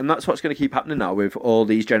 right, okay. And that's what's going to keep happening now with all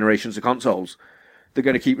these generations of consoles. They're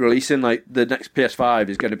going to keep releasing, like, the next PS5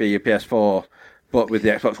 is going to be a PS4, but with the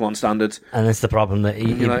Xbox One standards. And it's the problem that,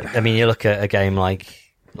 you look at a game like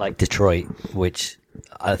Detroit, which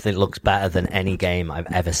I think looks better than any game I've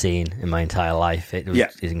ever seen in my entire life. It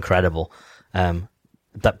is incredible.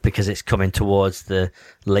 That because it's coming towards the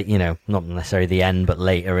late, not necessarily the end, but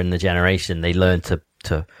later in the generation, they learn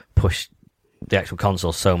to push the actual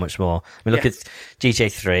console so much more. I mean, look at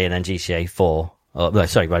GTA 3 and then GTA 4.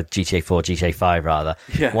 GTA 4, GTA 5 rather.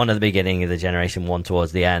 Yeah. One at the beginning of the generation, one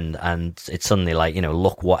towards the end, and it's suddenly like,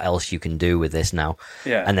 look what else you can do with this now.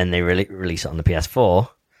 Yeah. And then they release it on the PS4,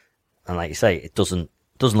 and like you say, it doesn't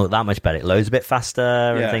look that much better. It loads a bit faster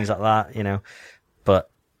and things like that, But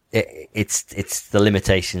it's the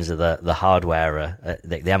limitations of the hardware.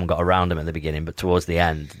 They haven't got around them at the beginning, but towards the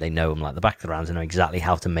end, they know them like the back of their hands. They know exactly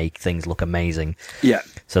how to make things look amazing. Yeah.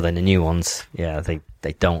 So then the new ones,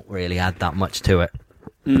 they don't really add that much to it.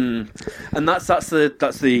 And that's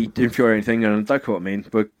the infuriating thing, and that's what I mean.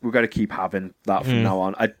 We're going to keep having that from now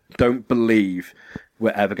on. I don't believe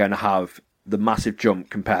we're ever going to have the massive jump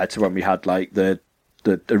compared to when we had like the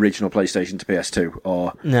original PlayStation to PS2,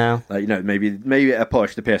 or no, like maybe a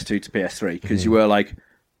push the PS2 to PS3 because you were like,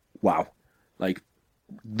 wow, like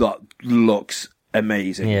that looks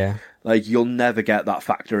amazing. Yeah, like you'll never get that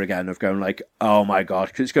factor again of going like, oh my god,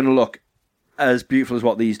 because it's going to look as beautiful as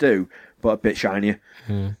what these do, but a bit shinier.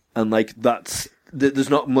 And like there's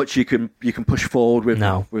not much you can push forward with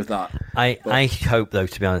with that. I hope though,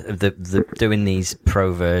 to be honest, the doing these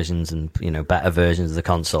pro versions and better versions of the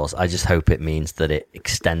consoles, I just hope it means that it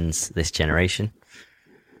extends this generation.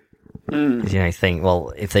 You think,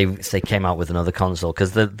 well, if they came out with another console,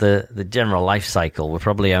 because the general life cycle, we're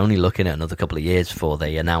probably only looking at another couple of years before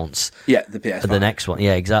they announce the PS5. The next one.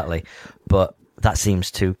 Yeah, exactly. But that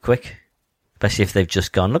seems too quick. Especially if they've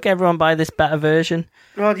just gone, look, everyone buy this better version.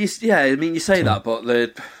 Well, you say that, but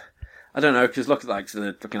I don't know, because look at like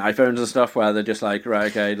the fucking iPhones and stuff where they're just like,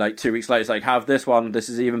 right, okay, like 2 weeks later, it's like, have this one, this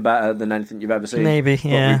is even better than anything you've ever seen. Maybe,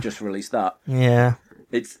 yeah. But we've just released that. Yeah.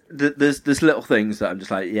 It's there's little things that I'm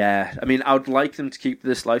just like, yeah. I mean, I would like them to keep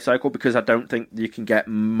this life cycle because I don't think you can get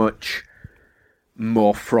much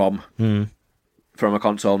more from a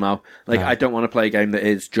console now. Like, I don't want to play a game that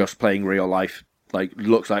is just playing real life. Like,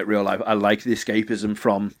 looks like real life. I like the escapism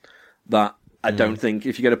from that. I don't think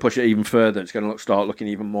if you're going to push it even further, it's going to start looking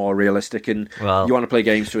even more realistic. And you want to play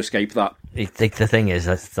games to escape that. The thing is,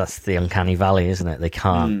 that's the uncanny valley, isn't it? They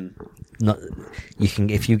can't.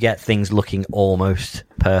 If you get things looking almost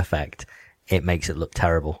perfect, it makes it look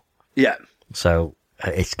terrible. Yeah. So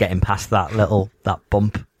it's getting past that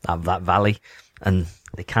bump, that valley, and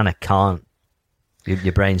they kind of can't.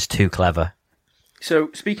 Your brain's too clever.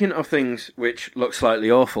 So, speaking of things which look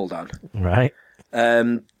slightly awful, Dan. Right.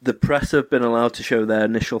 The press have been allowed to show their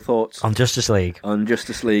initial thoughts on Justice League.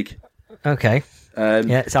 Okay.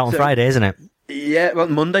 It's out on Friday, isn't it? Yeah, well,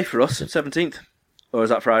 Monday for us, 17th. Or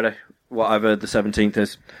is that Friday? Whatever the 17th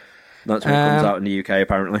is. That's when it comes out in the UK,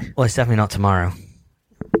 apparently. Well, it's definitely not tomorrow.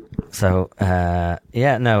 So,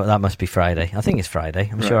 that must be Friday. I think it's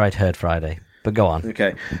Friday. I'm sure I'd heard Friday. But go on.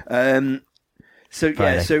 Okay.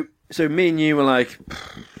 So me and you were like,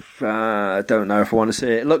 I don't know if I want to see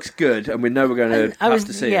it. It looks good, and we know we're going to have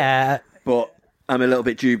to see it. But I'm a little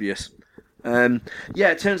bit dubious.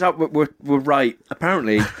 It turns out we're right.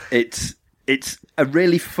 Apparently, it's a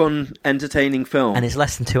really fun, entertaining film. And it's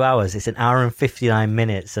less than 2 hours. It's 1 hour and 59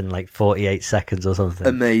 minutes and like 48 seconds or something.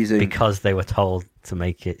 Amazing. Because they were told to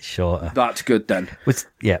make it shorter. That's good then.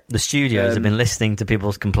 The studios have been listening to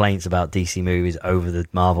people's complaints about DC movies over the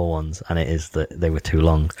Marvel ones, and it is that they were too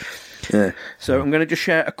long. Yeah. So I'm going to just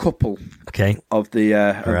share a couple of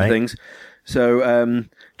the things. So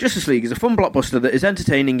Justice League is a fun blockbuster that is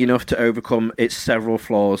entertaining enough to overcome its several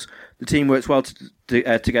flaws. The team works well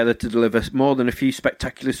together to deliver more than a few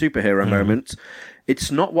spectacular superhero moments.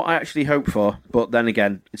 It's not what I actually hoped for, but then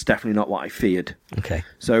again, it's definitely not what I feared. Okay.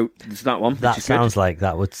 So there's that one. That sounds like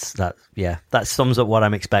that sums up what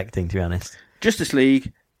I'm expecting, to be honest. Justice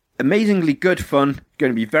League, amazingly good fun,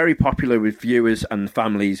 going to be very popular with viewers and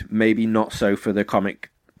families, maybe not so for the comic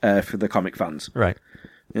fans. Right.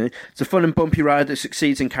 It's a fun and bumpy ride that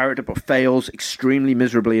succeeds in character but fails extremely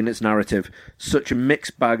miserably in its narrative. Such a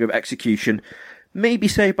mixed bag of execution. maybe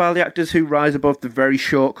saved by the actors who rise above the very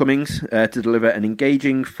shortcomings to deliver an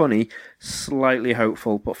engaging, funny, slightly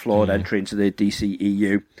hopeful but flawed entry into the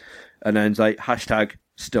DCEU. And then it's like, hashtag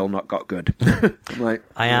still not got good. I'm like,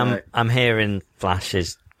 I'm hearing Flash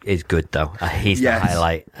is good though. He's the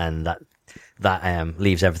highlight, and that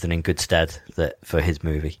leaves everything in good stead for his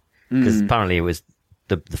movie, because apparently it was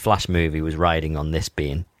the Flash movie was riding on this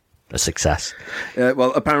being a success.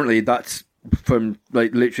 Well, apparently that's from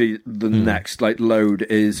like literally the next like load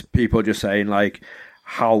is people just saying like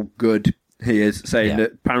how good he is, saying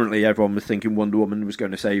that apparently everyone was thinking Wonder Woman was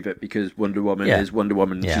going to save it because Wonder Woman is Wonder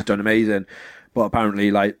Woman. She's done amazing, but apparently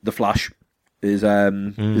like the Flash is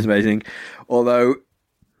amazing. Although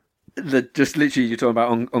just literally you're talking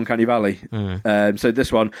about Uncanny Valley. So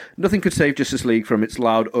this one, nothing could save Justice League from its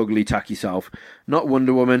loud, ugly, tacky self. Not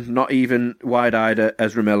Wonder Woman, not even wide-eyed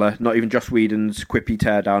Ezra Miller, not even Joss Whedon's quippy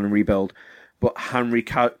teardown and rebuild. But Henry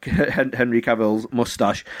Cavill's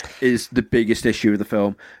mustache is the biggest issue of the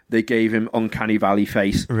film. They gave him Uncanny Valley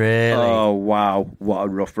face. Really? Oh, wow. What a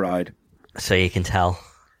rough ride. So you can tell.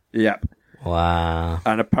 Yep. Wow.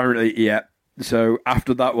 And apparently, so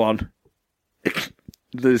after that one,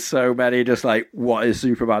 there's so many just like, what is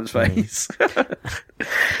Superman's face?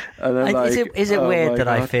 And then, is it weird that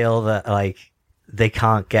God. I feel that like they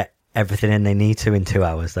can't get everything in they need to in 2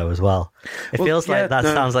 hours though as well? It feels like that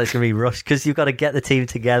sounds like it's going to be rushed because you've got to get the team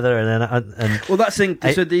together and then... Well, that's the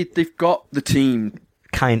thing. So they've got the team...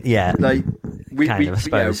 Like, we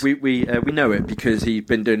know it because he's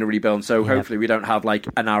been doing a rebuild, so hopefully we don't have like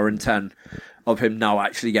an hour and 10 of him now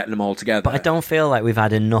actually getting them all together. But I don't feel like we've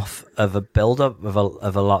had enough of a build-up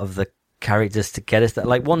of a lot of the characters to get us there.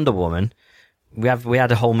 Like Wonder Woman, we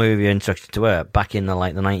had a whole movie introduction to her back in the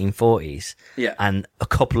 1940s, and a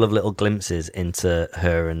couple of little glimpses into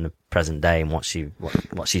her in the present day and what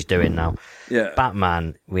she's doing now.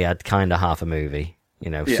 Batman, we had kind of half a movie.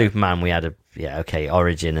 Superman, we had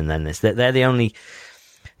origin, and then this. They're the only.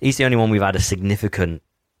 He's the only one we've had a significant,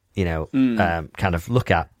 kind of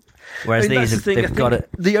look at. Whereas they've got it.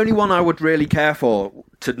 The only one I would really care for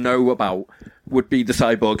to know about would be the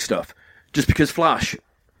Cyborg stuff, just because Flash.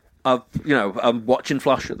 I'm watching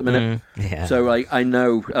Flash at the minute, so like I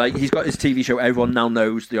know he's got his TV show. Everyone now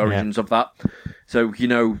knows the origins of that, so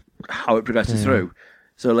how it progresses through.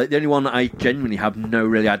 So like the only one that I genuinely have no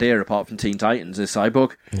really idea apart from Teen Titans is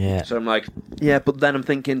Cyborg. Yeah. So I'm like, but then I'm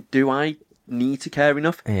thinking, do I need to care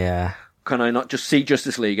enough? Yeah. Can I not just see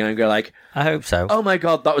Justice League and go like, I hope so. Oh my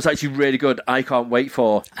God, that was actually really good. I can't wait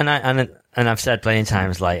for. And I've said plenty of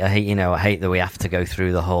times, like I hate that we have to go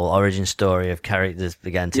through the whole origin story of characters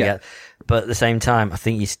again to get. But at the same time, I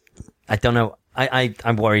think I don't know.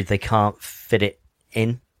 I'm worried they can't fit it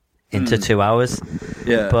into 2 hours.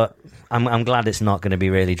 Yeah. But I'm glad it's not going to be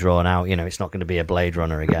really drawn out. It's not going to be a Blade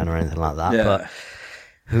Runner again or anything like that. Yeah. But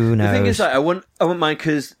who knows? The thing is, I wouldn't mind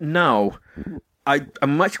because now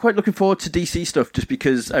I'm actually quite looking forward to DC stuff just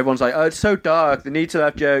because everyone's like, oh, it's so dark. They need to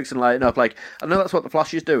have jokes and lighten up. Like, I know that's what the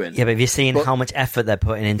Flash is doing. Yeah, but have you seen how much effort they're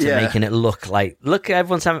putting into making it look like? Look,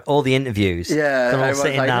 everyone's having all the interviews. Yeah, they're all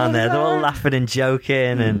sitting down there. They're all laughing and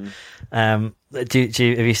joking and. Have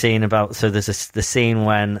you seen about? So there's the scene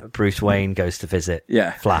when Bruce Wayne goes to visit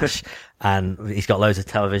Flash, and he's got loads of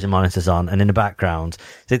television monitors on, and in the background,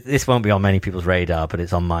 this won't be on many people's radar, but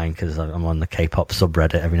it's on mine because I'm on the K-pop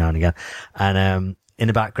subreddit every now and again. And in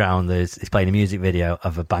the background, he's playing a music video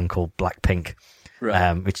of a band called Blackpink,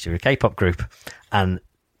 which is a K-pop group, and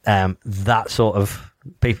that sort of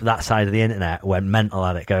people that side of the internet went mental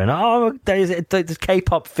at it, going, "Oh, there's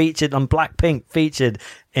K-pop featured on Blackpink featured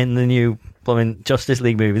in the new Justice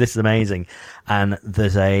League movie. This is amazing." And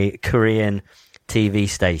there's a Korean TV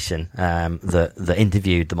station that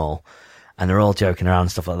interviewed them all, and they're all joking around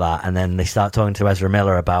and stuff like that. And then they start talking to Ezra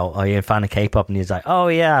Miller about, "Oh, you're a fan of K-pop?" And he's like, "Oh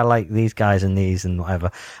yeah, I like these guys and these and whatever."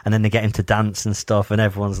 And then they get him to dance and stuff, and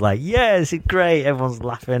everyone's like, "Yeah, this is great." Everyone's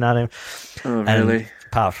laughing at him. Oh, really?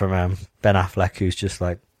 Apart from Ben Affleck, who's just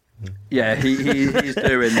like, he's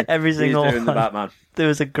doing every single he's doing the Batman. There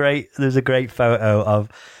was a great photo of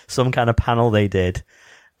some kind of panel they did,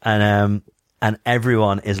 and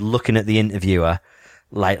everyone is looking at the interviewer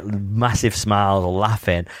like massive smiles or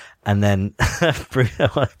laughing, and then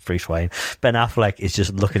Bruce Wayne, Ben Affleck is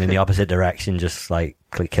just looking in the opposite direction, just like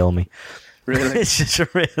kill me. Really,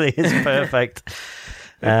 it's perfect.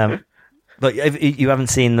 But you haven't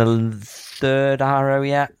seen the third Arrow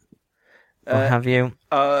yet, or have you?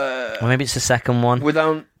 Or maybe it's the second one.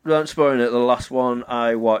 Without spoiling it, the last one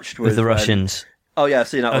I watched was with the Russians. Oh yeah, I've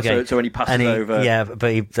seen that. Okay. So when he passes over,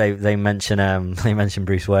 but they mention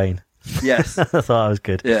Bruce Wayne. Yes, I thought that was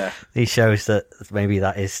good. Yeah, he shows that maybe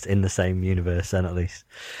that is in the same universe then at least.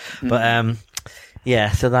 But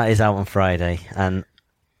Yeah, so that is out on Friday. And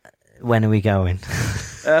when are we going?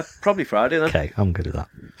 Probably Friday then. Okay, I'm good at that.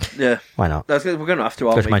 Yeah. Why not? We're going to have to,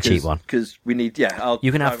 aren't we? That's my cheap one. Because we need, You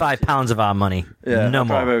can have £5 of our money. Yeah, no I'll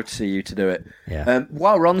more. drive over to see you to do it. Yeah.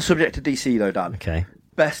 While we're on the subject of DC though, Dan. Okay.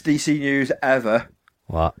 Best DC news ever.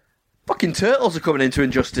 What? Fucking Turtles are coming into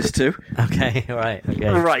Injustice 2. Okay, right. Okay.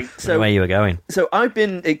 Right, so where you were going. So I've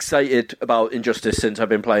been excited about Injustice since I've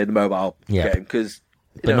been playing the mobile game because,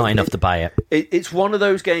 but not enough to buy it. It's one of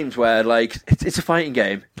those games where like it's a fighting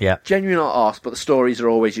game. Yeah. Genuinely not arse, but the stories are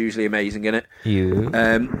always usually amazing in it.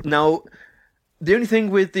 Now, the only thing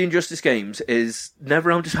with the Injustice games is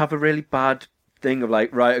NetherRealm just have a really bad thing of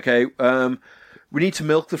like, right, okay, we need to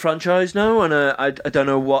milk the franchise now, and I don't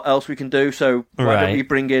know what else we can do. So why don't we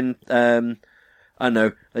bring in, I don't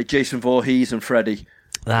know, like Jason Voorhees and Freddy?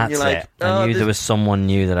 That's it. I knew there was someone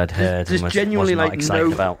new that I'd heard. There's genuinely was not like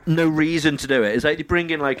excited about. no reason to do it. It's like they bring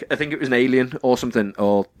in like I think it was an Alien or something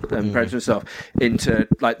or Predator and stuff into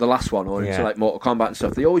like the last one or into like Mortal Kombat and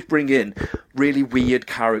stuff. They always bring in really weird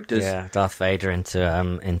characters. Yeah, Darth Vader into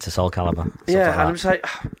Soul Calibur. Yeah, and I'm just like,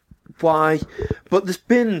 why? But there's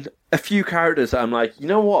been a few characters that I'm like, you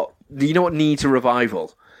know what needs a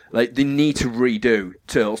revival? Like, they need to redo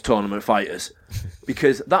Turtles Tournament Fighters.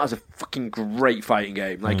 Because that was a fucking great fighting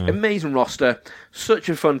game. Like, amazing roster, such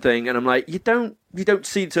a fun thing. And I'm like, you don't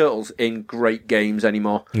see Turtles in great games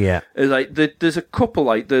anymore. Yeah. It's like, there's a couple,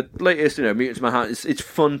 like, the latest, Mutants in My Heart, it's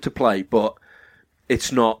fun to play, but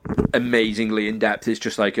it's not amazingly in-depth. It's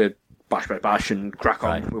just like a bash and crack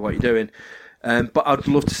on with what you're doing. But I'd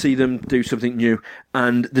love to see them do something new.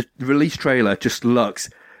 And the release trailer just looks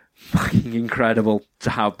fucking incredible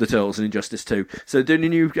to have the Turtles in Injustice 2. So doing a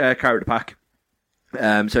new character pack.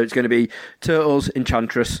 So it's going to be Turtles,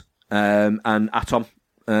 Enchantress, and Atom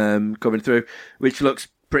coming through, which looks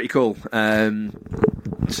pretty cool.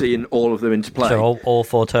 Seeing all of them into play. So all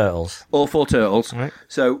 4 Turtles? All 4 Turtles. Right.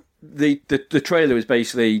 So the trailer is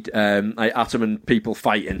basically like Atom and people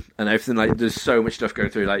fighting and everything. Like there's so much stuff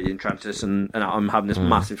going through, like Enchantress and Atom having this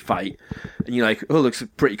massive fight, and you're like, oh, it looks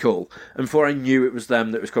pretty cool. And before I knew it was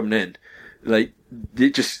them that was coming in, like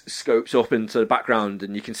it just scopes up into the background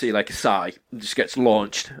and you can see like a sigh just gets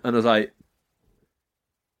launched, and I was like,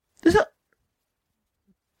 is that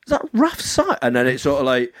Raph's sigh? And then it sort of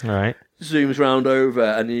like zooms round over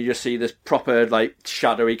and you just see this proper like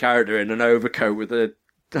shadowy character in an overcoat with a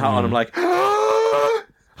hat on. I'm like, oh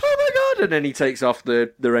my god! And then he takes off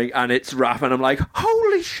the ring and it's Raph, and I'm like,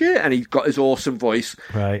 holy shit! And he's got his awesome voice.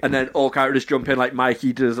 Right. And then all characters jump in, like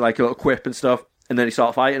Mikey does like a little quip and stuff, and then he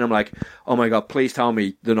starts fighting. I'm like, oh my god! Please tell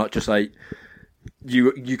me they're not just like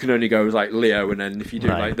you can only go as like Leo, and then if you do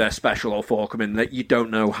like their special or 4 come in, that you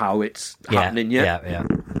don't know how it's happening yet. Yeah.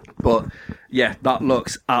 But yeah, that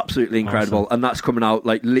looks absolutely incredible, and that's coming out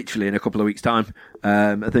like literally in a couple of weeks' time.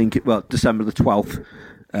 I think December the 12th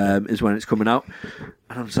is when it's coming out,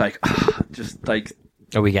 and I'm just like,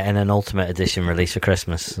 Are we getting an Ultimate Edition release for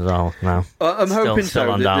Christmas as well now? I'm hoping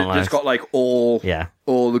so. It's got like all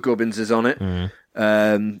the gubbins is on it.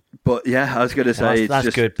 But yeah, I was going to say that's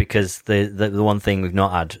good, because the one thing we've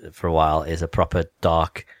not had for a while is a proper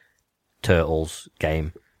dark Turtles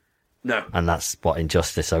game. No. And that's what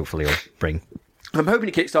Injustice hopefully will bring. I'm hoping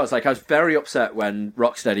it kickstarts. Like, I was very upset when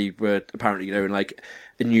Rocksteady were apparently doing like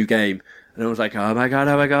a new game, and I was like, oh my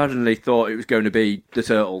god, and they thought it was going to be the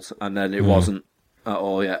Turtles, and then it wasn't at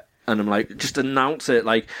all yet. And I'm like, just announce it.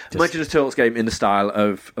 Like, imagine a Turtles game in the style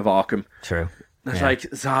of Arkham. True. It's like,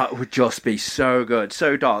 that would just be so good,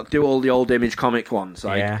 so dark. Do all the old Image comic ones.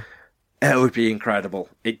 Like, it would be incredible.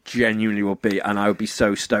 It genuinely would be, and I would be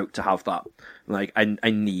so stoked to have that. Like,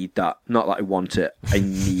 I need that. Not that I want it. I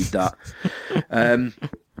need that.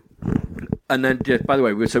 And then, by the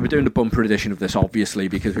way, we're doing the bumper edition of this, obviously,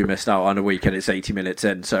 because we missed out on a week and it's 80 minutes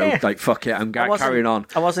in. So, like, fuck it. I'm carrying on.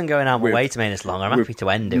 I wasn't going out my way to make this long. I'm happy to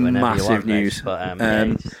end it whenever massive you want. News. But,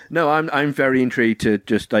 no, I'm very intrigued to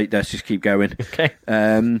just, like, let's just keep going. Okay.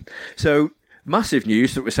 So, massive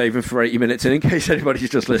news that we're saving for 80 minutes in case anybody's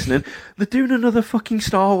just listening. They're doing another fucking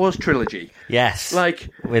Star Wars trilogy. Yes. Like,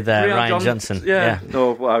 with Rian Johnson. Yeah.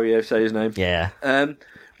 Oh, wow, say his name. Yeah.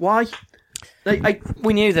 Why?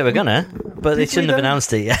 We knew they were gonna, but they shouldn't have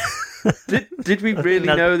announced it yet. Did we really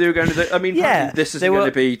know they were going to do? I mean, this is going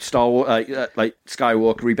to be Star Wars, like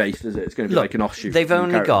Skywalker rebased, is it? It's going to be like an offshoot. They've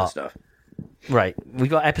only got stuff. Right. We've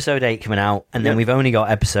got Episode 8 coming out, and then we've only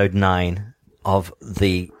got Episode 9 of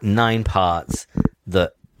the 9 parts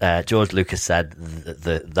that George Lucas said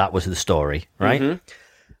that was the story, right?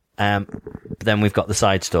 Mm-hmm. Then we've got the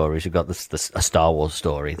side stories. We've got a Star Wars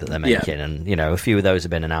story that they're making, and a few of those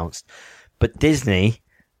have been announced. But Disney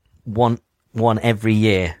want every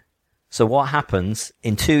year So what happens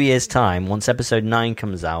in 2 years' time once episode 9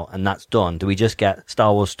 comes out and that's done? Do we just get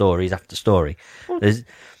Star Wars stories after story? There's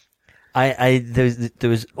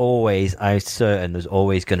always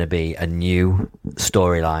going to be a new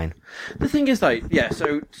storyline. The thing is, like,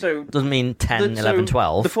 so doesn't mean 10, 11,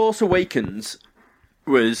 12. The Force Awakens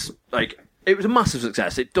was like, it was a massive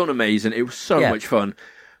success. It done amazing. It was so much fun,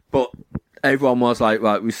 but everyone was like,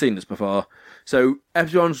 right, we've seen this before. So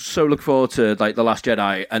everyone's so looking forward to like The Last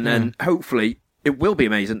Jedi, and then hopefully it will be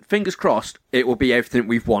amazing. Fingers crossed, it will be everything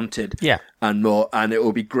we've wanted, and more, and it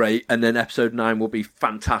will be great. And then Episode 9 will be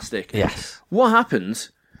fantastic. Yes. What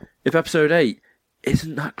happens if Episode 8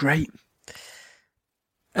 isn't that great?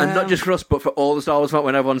 And not just for us, but for all the Star Wars fans,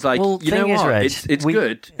 when everyone's like, well, you know what, Reg, it's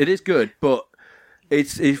good. It is good, but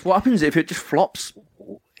it's what happens if it just flops?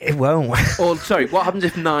 It won't. Or sorry, what happens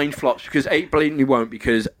if 9 flops? Because 8 blatantly won't,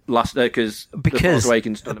 because The Force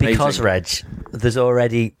Awakens done amazing. Because, Reg, there's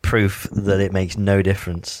already proof that it makes no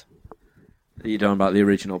difference. You're talking about the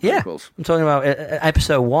original prequels. I'm talking about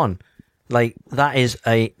Episode 1. Like, that is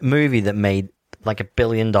a movie that made like $1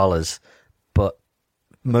 billion, but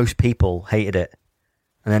most people hated it.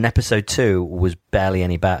 And then Episode 2 was barely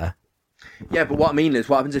any better. Yeah, but what I mean is,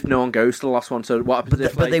 what happens if no one goes to the last one? So what happens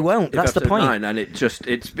if? But they won't. That's the point. 9 and it's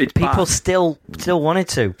people bad. still wanted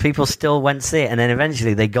to. People still went to see it, and then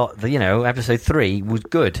eventually they got Episode 3 was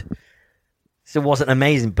good. So it wasn't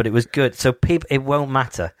amazing, but it was good. So it won't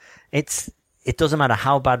matter. It doesn't matter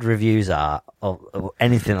how bad reviews are or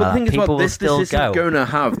anything like that. People will still this go. Isn't going to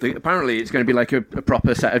have. Apparently, it's going to be like a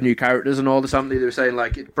proper set of new characters and all this. Something they were saying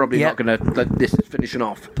like it's probably not going to. This is finishing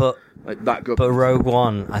off. But like that good. But Rogue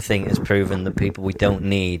One, I think, has proven that we don't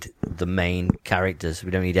need the main characters. We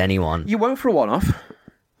don't need anyone. You won't for a one-off,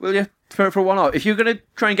 will you? For a one-off, if you're going to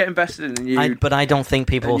try and get invested in you. But I don't think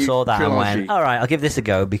people saw that trilogy. And went, "All right, I'll give this a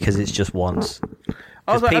go because it's just once."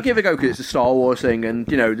 I was like, I'll give it a go because it's a Star Wars thing, and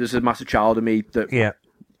there's a massive child in me that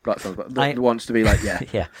wants to be like,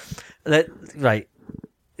 right.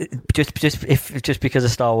 Just because a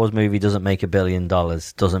Star Wars movie doesn't make $1 billion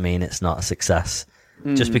doesn't mean it's not a success.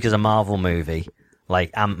 Just because a Marvel movie like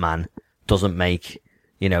Ant-Man doesn't make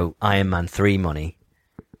Iron Man 3 money,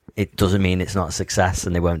 it doesn't mean it's not a success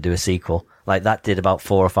and they won't do a sequel. Like that did about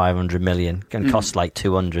 400 or 500 million, and cost like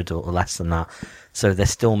 200 or less than that. So they're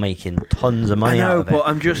still making tons of money out of it.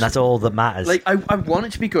 But that's all that matters. Like I want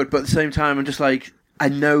it to be good, but at the same time, I'm just like, I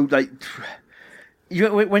know, like,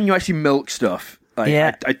 when you actually milk stuff, like,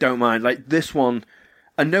 I don't mind. Like this one,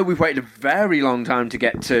 I know we've waited a very long time to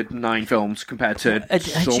get to 9 films compared to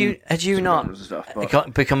had you not stuff,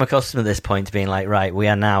 become accustomed at this point to being like, right,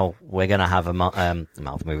 we're going to have a Marvel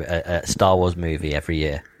movie, a Star Wars movie every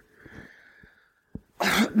year?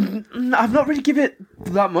 I've not really given it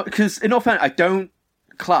that much, because in all fairness, I don't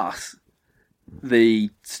class the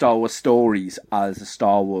Star Wars stories as a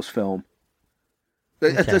Star Wars film.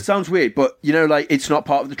 Okay. That sounds weird, but like it's not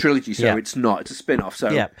part of the trilogy, so it's not. It's a spin-off, so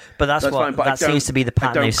but that's what fine, but that seems to be the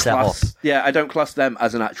pattern they've set up. Yeah, I don't class them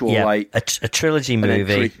as an actual like a trilogy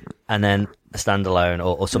movie and then a standalone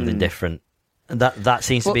or something different. That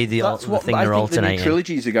seems to be the thing they're alternating.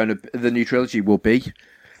 The new trilogy will be.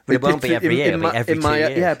 It won't be every year. It'll be every 2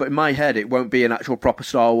 years. Yeah, but in my head, it won't be an actual proper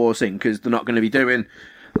Star Wars thing because they're not going to be doing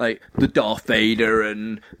like the Darth Vader,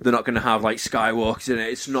 and they're not going to have like Skywalkers in it.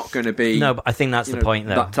 It's not going to be. No, but I think that's the point,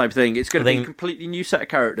 though. That type of thing. It's going to be a completely new set of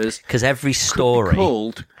characters. Because every story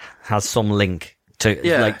has some link to,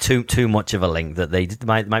 like too much of a link that they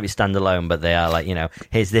might be standalone, but they are like,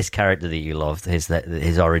 here's this character that you loved, here's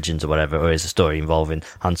his origins or whatever, or here's a story involving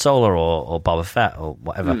Han Solo or Boba Fett or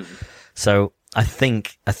whatever. So I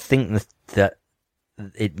think that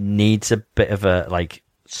it needs a bit of a like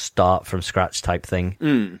start from scratch type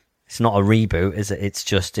thing. It's not a reboot, is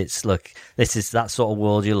it? Look, this is that sort of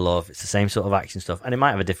world you love. It's the same sort of action stuff, and it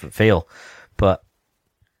might have a different feel, but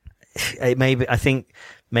I think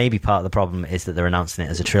maybe part of the problem is that they're announcing it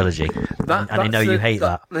as a trilogy, and I know you hate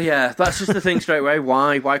that. Yeah, that's just the thing straight away.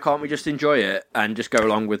 Why can't we just enjoy it and just go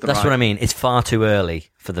along with the ride? That's what I mean. It's far too early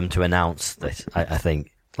for them to announce this, I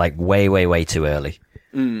think. Like, way, way, way too early.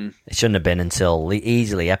 It shouldn't have been until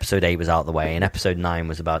easily Episode 8 was out of the way and Episode 9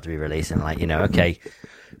 was about to be released, and okay,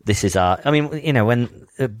 this is our... I mean, when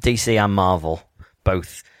DC and Marvel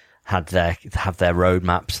both have their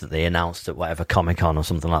roadmaps that they announced at whatever Comic-Con or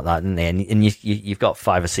something like that, didn't they? And you've got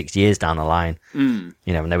 5 or 6 years down the line, when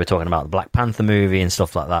they were talking about the Black Panther movie and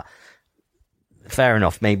stuff like that. Fair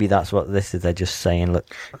enough. Maybe that's what this is. They're just saying,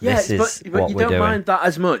 look, this is what we're doing. But you don't mind that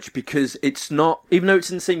as much because it's not, even though it's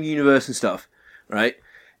in the same universe and stuff, right?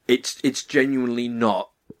 It's genuinely not.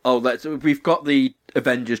 Oh, we've got the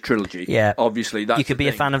Avengers trilogy. Yeah. Obviously, that's you could be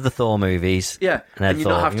a fan of the Thor movies. Yeah, and you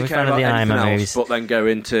don't have to care about anything else, but then go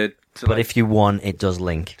into... But if you want, it does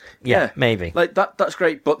link. Yeah, maybe. Like that's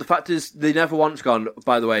great. But the fact is, they never once gone,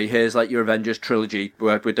 by the way, here's like your Avengers trilogy.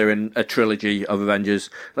 We're doing a trilogy of Avengers.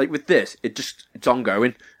 Like with this, it's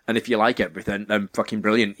ongoing. And if you like everything, then fucking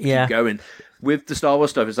brilliant. Keep going. With the Star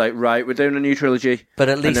Wars stuff, it's like, right, we're doing a new trilogy. But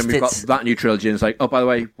at least and then we've got that new trilogy, and it's like, oh, by the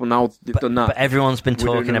way, well, now they've done that. But everyone's been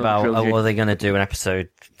talking about, trilogy. what are they going to do in episode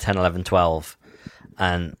 10, 11, 12?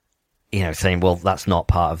 And... saying, well, that's not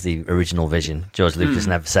part of the original vision. George Lucas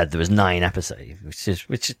never said there was 9 episodes,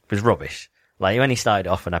 which was rubbish. Like, when he started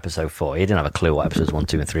off on episode 4, he didn't have a clue what episodes 1,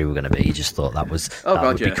 2, and 3 were going to be. He just thought that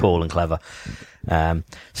would be cool and clever.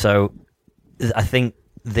 So, I think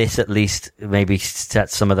this at least maybe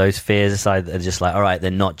sets some of those fears aside that are just like, all right,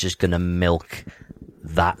 they're not just going to milk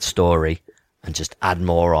that story and just add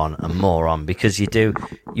more on and more on, because you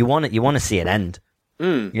want to see an end.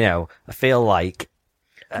 I feel like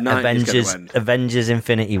Avengers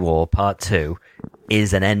Infinity War Part 2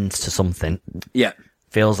 is an end to something. Yeah.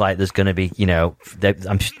 Feels like there's going to be, they're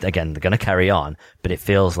going to carry on, but it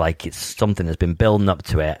feels like it's something that's been building up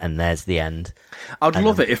to it, and there's the end. I'd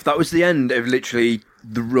love it if that was the end of literally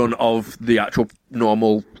the run of the actual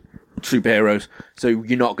normal superheroes. So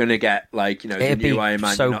you're not going to get, like, the new Iron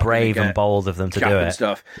Man. So brave and bold of them to do it.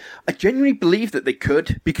 Stuff. I genuinely believe that they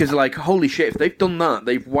could, because, like, holy shit, if they've done that,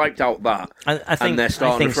 they've wiped out that, and they're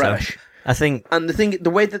starting fresh. So. I think, and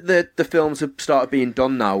the way that the films have started being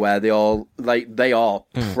done now, where they are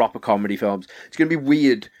proper comedy films, it's going to be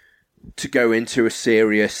weird to go into a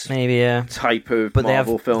serious type of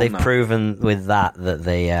Marvel film. They've proven with that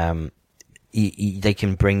they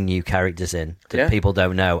can bring new characters in that people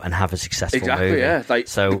don't know and have a successful movie. Yeah, like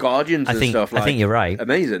the Guardians and stuff. I think you're right.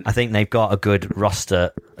 Amazing. I think they've got a good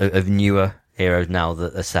roster of newer heroes now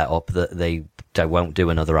that are set up that they won't do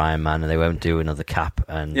another Iron Man and they won't do another Cap,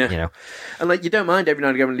 and and like you don't mind every now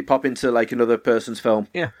and again when they pop into like another person's film,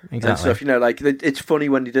 exactly, and stuff. Like it's funny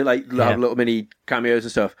when they do like have little mini cameos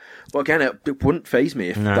and stuff. But again, it wouldn't faze me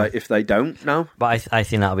if they don't now. But I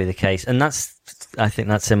think that'll be the case, and I think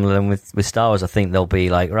that's similar with Star Wars. I think they'll be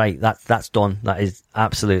like, right, that's done. That is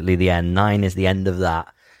absolutely the end. 9 is the end of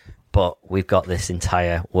that. But we've got this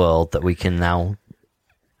entire world that we can now,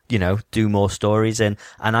 do more stories in.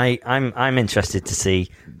 And I'm interested to see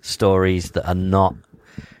stories that are not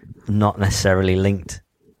necessarily linked.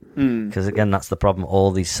 Because again, that's the problem.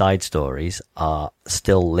 All these side stories are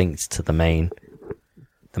still linked to the main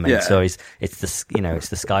stories. It's the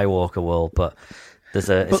Skywalker world, but it's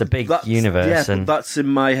a big universe. Yeah, and but that's in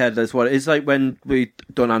my head as well. It's like when we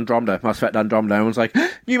done Andromeda, Mass Effect Andromeda, everyone's like,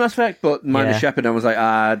 new Mass Effect, but minus Shepard, everyone's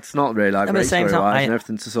like, it's not really like great story-wise, and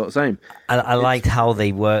everything's the sort of same. I liked how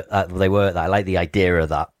they worked that. I like the idea of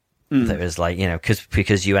that. That was like,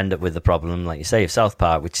 because you end up with the problem, like you say, of South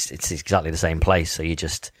Park, which it's exactly the same place. So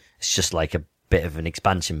it's just like a bit of an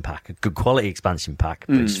expansion pack, a good quality expansion pack,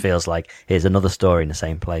 but it just feels like here's another story in the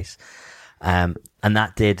same place. And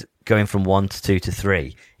that did, going from 1 to 2 to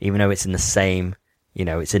 3, even though it's in the same,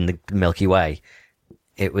 it's in the Milky Way,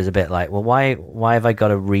 it was a bit like, well, why have I got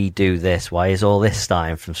to redo this? Why is all this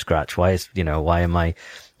starting from scratch? Why am I,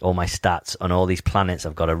 all my stats on all these planets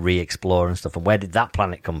I've got to re-explore and stuff, and where did that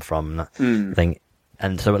planet come from?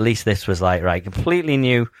 And so at least this was like, right, completely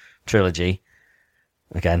new trilogy.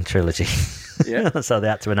 Again, trilogy. Yeah. That's how they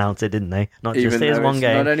had to announce it, didn't they? Not even just here's one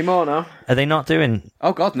game. Not anymore now. Are they not doing?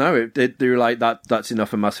 Oh God, no! They were like that. That's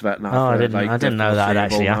enough of Mass Effect now. Oh, I didn't know that had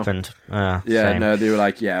actually happened. Yeah, no, they were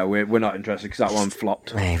like, we're not interested because that one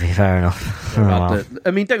flopped. Maybe, fair enough.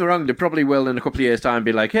 I mean, don't get me wrong. They probably will in a couple of years' time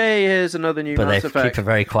be like, hey, here's another new Mass Effect. But they keep it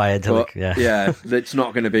very quiet. It's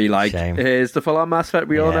not going to be like, here's the full-on Mass Effect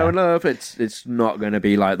we all know and love. It's not going to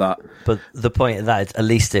be like that. But the point of that is, at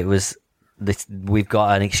least it was. We've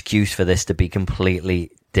got an excuse for this to be completely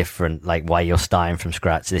different. Like, why you're starting from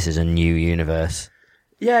scratch. This is a new universe.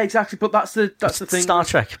 Yeah, exactly. But that's the thing. Star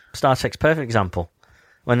Trek's perfect example.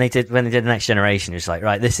 When they did the Next Generation, it's like,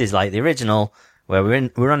 right, this is like the original where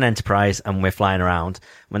we're on Enterprise and we're flying around.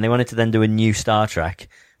 When they wanted to then do a new Star Trek,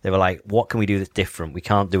 they were like, what can we do that's different? We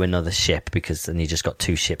can't do another ship because then you just got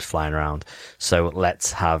 2 ships flying around. So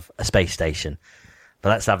let's have a space station. But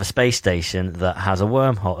let's have a space station that has a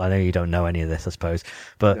wormhole. I know you don't know any of this, I suppose.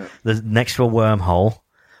 But there's next to a wormhole,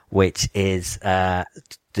 which is to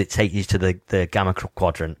take you to the Gamma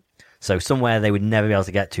Quadrant. So somewhere they would never be able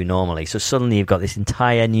to get to normally. So suddenly you've got this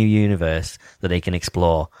entire new universe that they can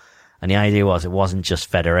explore. And the idea was, it wasn't just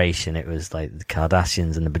Federation. It was like the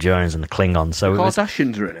Cardassians and the Bajorans and the Klingons. So the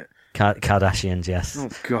Cardassians are in it? Kardashians, yes. Oh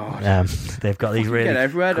God! They've got these really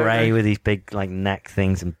grey with these big like neck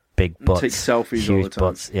things and big butts, take selfies all the huge time.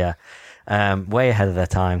 butts. Yeah, way ahead of their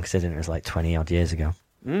time, considering it was like 20 odd years ago.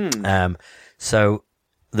 So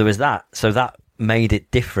there was that. So that made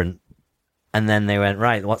it different. And then they went,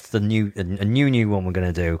 right, what's the new one we're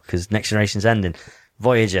going to do? Because Next Generation's ending.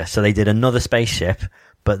 Voyager. So they did another spaceship,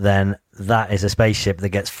 but then that is a spaceship that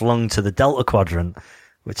gets flung to the Delta Quadrant.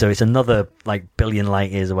 So it's another like billion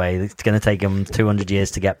light years away. It's going to take them 200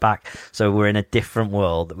 years to get back. So we're in a different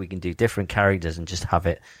world that we can do different characters and just have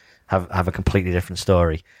a completely different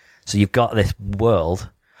story. So you've got this world,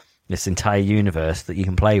 this entire universe that you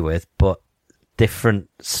can play with, but different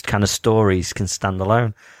kind of stories can stand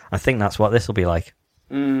alone. I think that's what this will be like.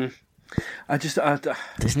 I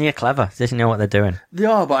Disney are clever. Disney know what they're doing. They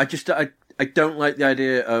are, but I don't like the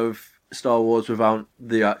idea of Star Wars without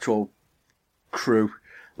the actual crew.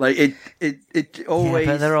 Like it always.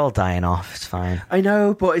 Yeah, but they're all dying off. It's fine. I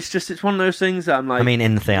know, but it's one of those things that I'm like. I mean,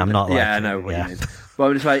 in the thing, I'm not like. Yeah, I know what you mean. But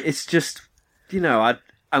I'm just like, it's just,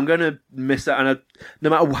 I'm gonna miss that, and no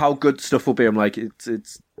matter how good stuff will be, I'm like,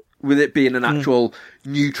 it's. With it being an actual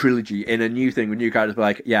new trilogy in a new thing with new characters, but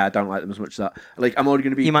like, yeah, I don't like them as much as that. Like, I'm already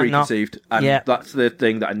going to be preconceived, and that's the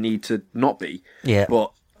thing that I need to not be. Yeah.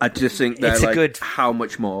 But I just think they're like, how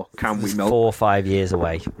much more can we milk? 4 or 5 years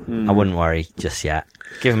away. I wouldn't worry just yet.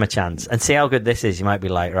 Give him a chance and see how good this is. You might be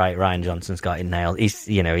like, right, Rian Johnson's got it nailed. He's,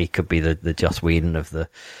 he could be the Joss Whedon of the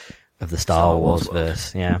Star Wars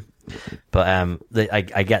verse. Yeah. But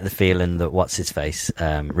I get the feeling that what's his face,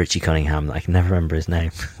 Richie Cunningham, I can never remember his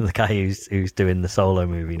name, the guy who's doing the Solo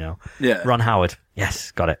movie now. Yeah, Ron Howard.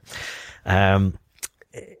 Yes, got it. I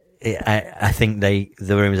think the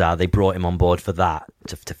rumors are they brought him on board for that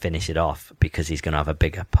to finish it off because he's going to have a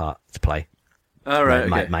bigger part to play. All right,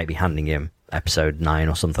 might be handing him episode 9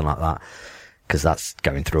 or something like that because that's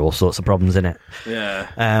going through all sorts of problems in it.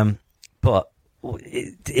 Yeah. But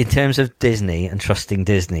in terms of Disney and trusting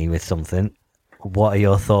Disney with something, what are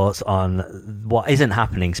your thoughts on what isn't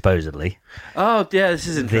happening supposedly? Oh yeah, this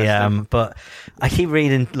is interesting. But I keep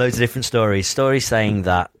reading loads of different stories saying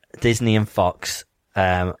that Disney and Fox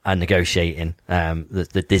are negotiating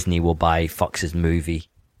that Disney will buy Fox's movie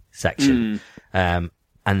section. And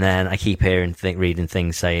then I keep reading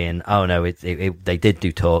things saying, oh no, they did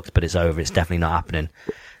do talks, but it's over. It's definitely not happening.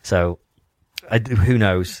 So who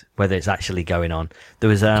knows whether it's actually going on. There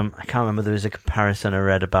was, I can't remember, there was a comparison I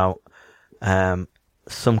read about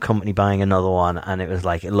some company buying another one, and it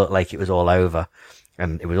looked like it was all over.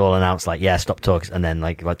 And it was all announced like, yeah, stop talks. And then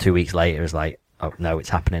like about 2 weeks later, it was like, oh no, it's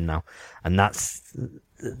happening now. And that's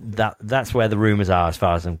where the rumors are, as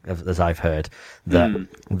far as I've heard, that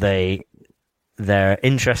they're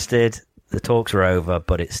interested. The talks are over,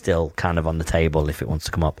 but it's still kind of on the table if it wants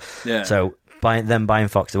to come up. Yeah. So buying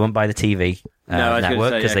Fox, they won't buy the TV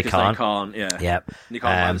network because they can't. Yeah. Yep. You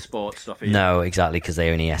can't buy the sports stuff either. No, exactly, because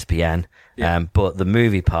they own ESPN. Yeah. But the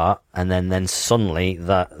movie part, and then suddenly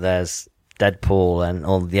there's Deadpool and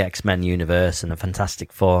all the X-Men universe and the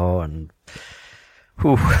Fantastic Four and.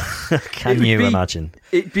 Can you imagine?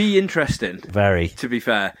 It'd be interesting. Very. To be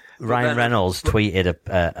fair, Ryan Reynolds tweeted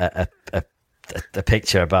a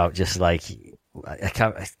picture about just like. I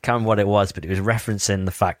can't remember what it was, but it was referencing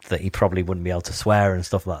the fact that he probably wouldn't be able to swear and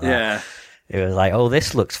stuff like that. Yeah. It was like, oh,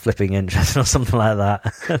 this looks flipping interesting or something like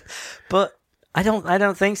that. But I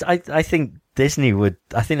don't think so. I think Disney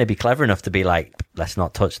I think they'd be clever enough to be like, let's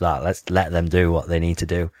not touch that. Let's let them do what they need to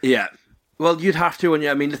do. Yeah. Well, you'd have to, and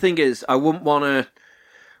I mean, the thing is, I wouldn't want to.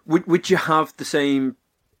 Would you have the same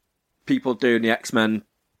people doing the X-Men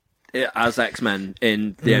as X-Men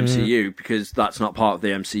in the MCU, because that's not part of the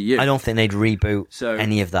MCU? I don't think they'd reboot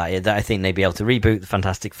any of that. I think they'd be able to reboot the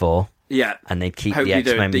Fantastic Four. Yeah. And they'd keep the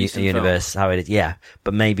X-Men universe how it is. Yeah.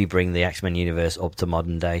 But maybe bring the X-Men universe up to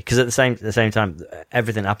modern day. Because at the same time,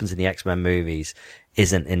 everything that happens in the X-Men movies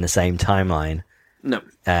isn't in the same timeline. No.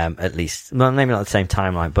 At least, well, maybe not the same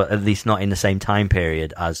timeline, but at least not in the same time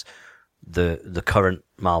period as the current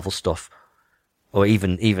Marvel stuff. Or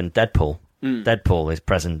even Deadpool. Deadpool is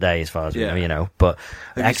present day as far as we know, but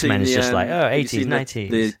X-Men is just like, 80s, 90s.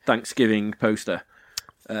 The Thanksgiving poster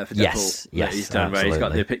for Deadpool. Yes, he's done, absolutely. He's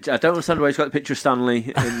got the picture. I don't understand why he's got the picture of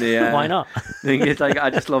Stanley in the... Why not? Thing. It's like, I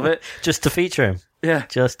just love it. Just to feature him. Yeah.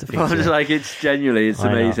 Just to feature him. It's like, it's genuinely, it's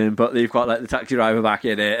amazing, not? But they've got like the taxi driver back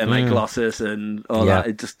in it and like Colossus and all that.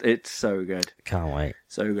 It's so good. Can't wait.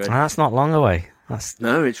 So good. And that's not long away.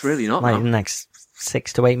 No, it's really not. Like the next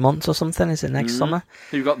 6 to 8 months or something. Is it next summer?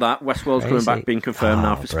 You've got that. Westworld's coming back, being confirmed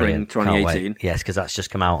now for spring 2018. Yes, because that's just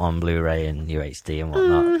come out on Blu-ray and UHD and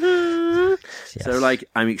whatnot. Yes. So, like,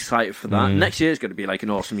 I'm excited for that. Next year's going to be like an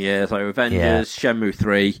awesome year. So, Avengers, Shenmue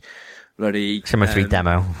 3, bloody Showing 3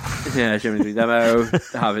 demo. Yeah, showing 3 demo.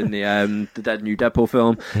 Having the new Deadpool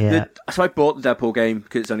film. Yeah. So I bought the Deadpool game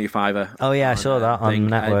because it's only $5. Oh yeah, I saw that on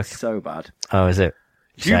Network. It's so bad. Oh, is it?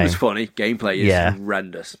 Humor's funny. Gameplay is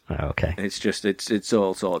horrendous. Oh, okay. It's just it's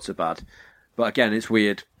all sorts of bad. But again, it's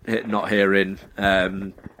weird not hearing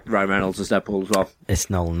Ryan Reynolds as Deadpool as well. It's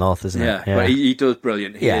Nolan North, isn't it? Yeah, but he does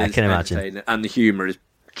brilliant. I can imagine. And the humour is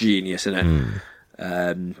genius in it.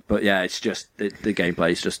 But yeah, it's just the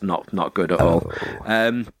gameplay is just not good at all.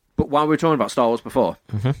 But while we were talking about Star Wars before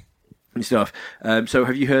and stuff, so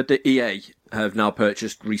have you heard that EA have now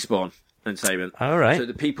purchased Respawn Entertainment? All right. So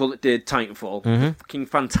the people that did Titanfall, fucking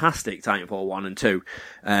fantastic Titanfall 1 and 2,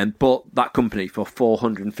 bought that company for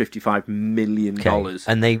 $455 million.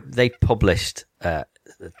 And they published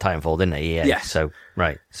Titanfall, didn't they? EA? Yes. So,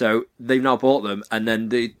 right. So they've now bought them, and then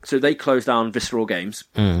they closed down Visceral Games,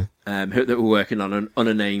 that were working on an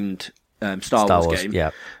unnamed Star Wars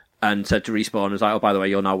game, and said to Respawn, "Oh, by the way,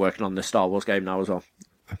 you're now working on this Star Wars game now as well."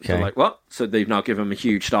 Okay. So like, what? So they've now given them a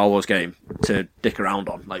huge Star Wars game to dick around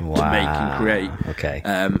on, like to make and create. Okay.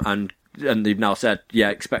 And they've now said,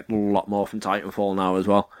 expect a lot more from Titanfall now as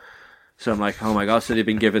well. So I'm like, oh my god! So they've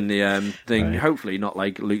been given the thing. Right. Hopefully not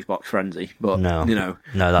like Loot Box Frenzy, but no, no,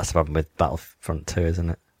 that's the problem with Battlefront 2, isn't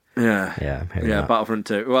it? Yeah. Battlefront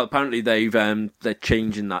 2. Well, apparently they're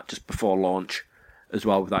changing that just before launch as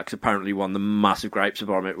well with that, because apparently one of the massive gripes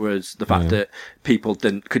about it was the fact that people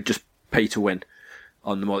could just pay to win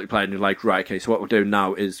on the multiplayer, and you're like, right, okay, so what we're doing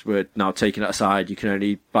now is we're now taking it aside. You can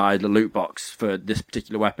only buy the loot box for this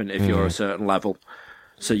particular weapon if you're a certain level.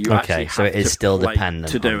 So you actually have it is to still play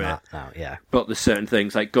dependent to do on it. That now, yeah. But there's certain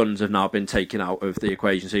things like guns have now been taken out of the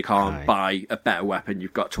equation, so you can't buy a better weapon.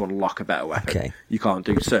 You've got to unlock a better weapon. Okay. You can't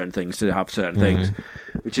do certain things to have certain things,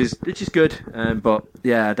 which is good. But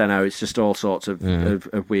yeah, I don't know. It's just all sorts of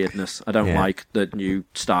weirdness. I don't like the new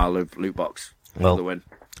style of loot box. Well, the win.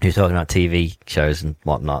 You're talking about TV shows and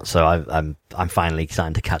whatnot, so I'm finally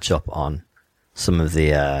starting to catch up on some of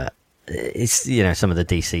the some of the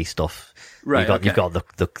DC stuff. Right, you've got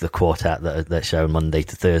the quartet that show Monday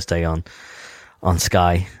to Thursday on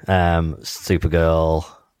Sky. Supergirl,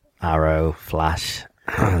 Arrow, Flash,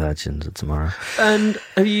 Legends of Tomorrow. And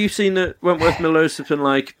have you seen that Wentworth Miller's been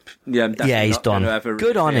like, he's done.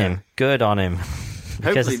 Good on him. Good on him.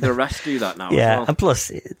 Hopefully the rest do that now. Yeah, as well. And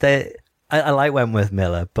plus I like Wentworth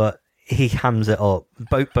Miller, but he hams it up.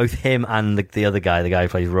 Both him and the other guy, the guy who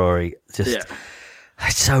plays Rory, just.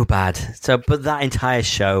 It's so bad. But that entire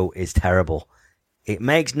show is terrible. It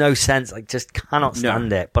makes no sense. I just cannot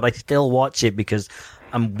stand it. But I still watch it because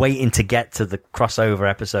I'm waiting to get to the crossover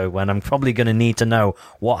episode when I'm probably going to need to know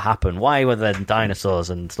what happened. Why were there dinosaurs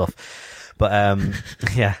and stuff? But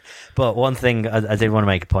But one thing I did want to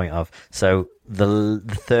make a point of. So the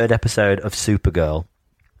third episode of Supergirl.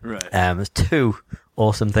 Right. There's 2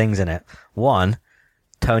 awesome things in it. One,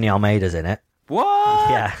 Tony Almeida's in it. What?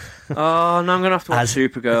 Yeah. Oh, no, I'm going to have to watch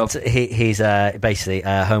Supergirl. He's basically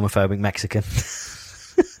a homophobic Mexican.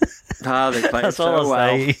 They play That's him all so I'll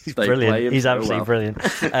well. say. He's brilliant. He's absolutely brilliant.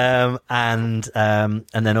 And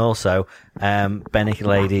then also, Benny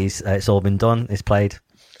Ladies, It's All Been Done is played.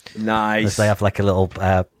 Nice. They have like a little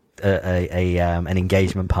an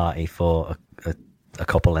engagement party for a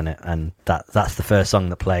couple in it, and that's the first song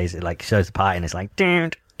that plays. It like shows the party, and it's like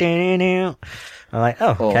I'm like,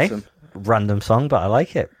 oh, okay. Awesome. Random song, but I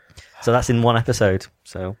like it. So that's in one episode.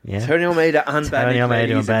 So yeah, Tony Almeida and Benny in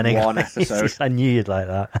one episode. I knew you'd like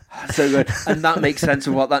that. So good, and that makes sense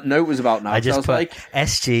of what that note was about now. I just was put like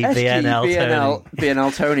SG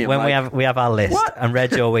BNL Tony. When like, we have our list, what? and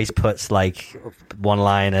Reg always puts like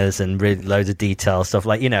one-liners and really loads of detail stuff.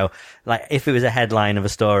 Like like if it was a headline of a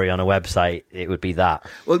story on a website, it would be that.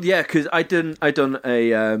 Well, yeah, because I done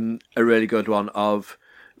a really good one of.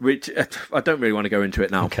 Which I don't really want to go into it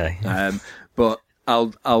now. Okay. But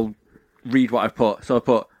I'll read what I've put. So I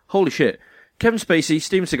put, holy shit, Kevin Spacey,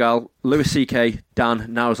 Steven Seagal, Louis C.K., Dan,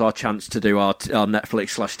 now's our chance to do our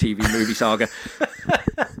Netflix/TV movie saga.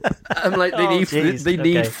 I'm like, they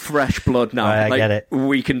need fresh blood now. Right, I like, get it.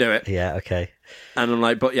 We can do it. Yeah, okay. And I'm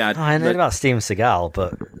like, but yeah. I know about Steven Seagal,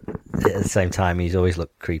 but at the same time, he's always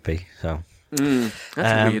looked creepy, so... that's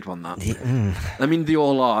a weird one, that. I mean, they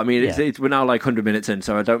all are. I mean, we're now like 100 minutes in,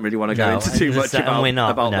 so I don't really want to go into too much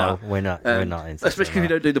about that. We're not especially if you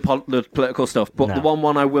don't do the political stuff. But the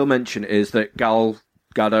one I will mention is that Gal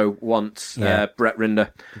Gadot wants Brett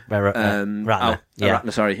Rinder. Ratner.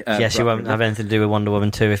 Ratner, sorry. She won't have anything to do with Wonder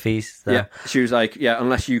Woman 2 if he's there. Yeah, she was like,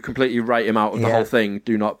 unless you completely write him out of the whole thing,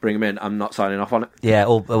 do not bring him in. I'm not signing off on it. Yeah,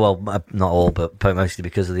 not all, but mostly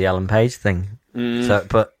because of the Ellen Page thing. So,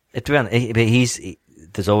 but to be honest,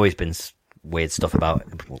 there's always been weird stuff about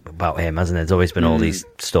him, hasn't there? There's always been all these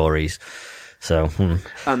stories. So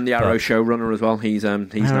and the Arrow showrunner as well. He's now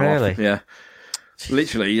really? off. Yeah.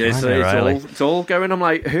 Literally, it's all going. I'm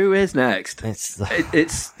like, who is next? It's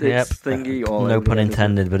thingy. All no pun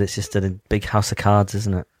intended, but it's just a big house of cards,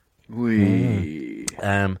 isn't it?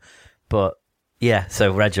 But yeah,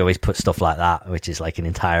 so Reg always puts stuff like that, which is like an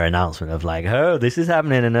entire announcement of like, oh, this is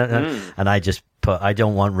happening, and I just put, I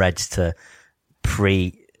don't want Reg to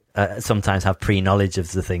sometimes have pre-knowledge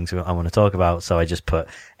of the things I want to talk about, so I just put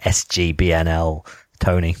SGBNL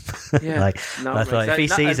Tony. Yeah. If he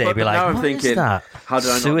sees it, he'd be like, what is that? How did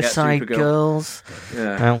I not Suicide get Girls?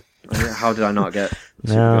 Yeah. How did I not get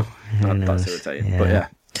No. That's irritating. Yeah. But yeah.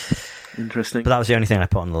 Interesting. But that was the only thing I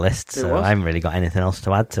put on the list, so I haven't really got anything else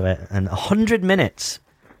to add to it. And 100 minutes.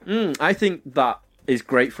 I think that is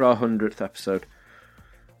great for our 100th episode,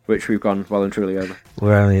 which we've gone well and truly over.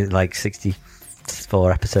 We're only like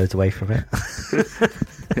 64 episodes away from it.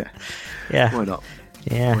 Yeah. Why not?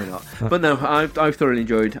 Yeah. Why not? But no, I've thoroughly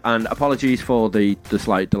enjoyed, and apologies for the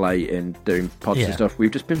slight delay in doing pods and stuff. We've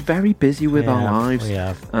just been very busy with our lives. We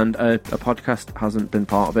have. And a podcast hasn't been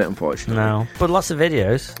part of it, unfortunately. No. But lots of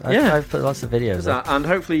videos. I've put lots of videos up. And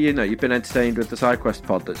hopefully, you've been entertained with the SideQuest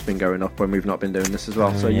pod that's been going up when we've not been doing this as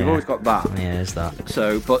well. So you've always got that. Yeah, there's that.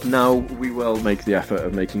 So, but now we will make the effort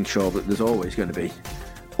of making sure that there's always going to be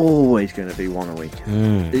one a week.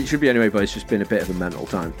 It should be anyway, but it's just been a bit of a mental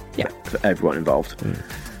time for everyone involved.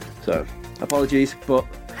 So apologies, but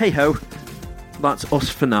hey ho, that's us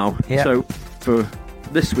for now. So for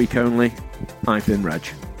this week only, I've been Reg.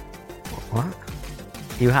 What?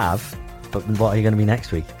 You have? But what are you going to be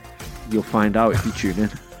next week? You'll find out if you tune in.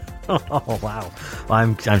 Oh wow. Well,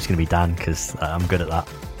 I'm just going to be Dan because I'm good at that.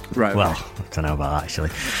 Right. Well, I don't know about that actually.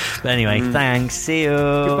 But anyway, thanks. See you.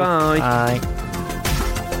 Goodbye. Bye.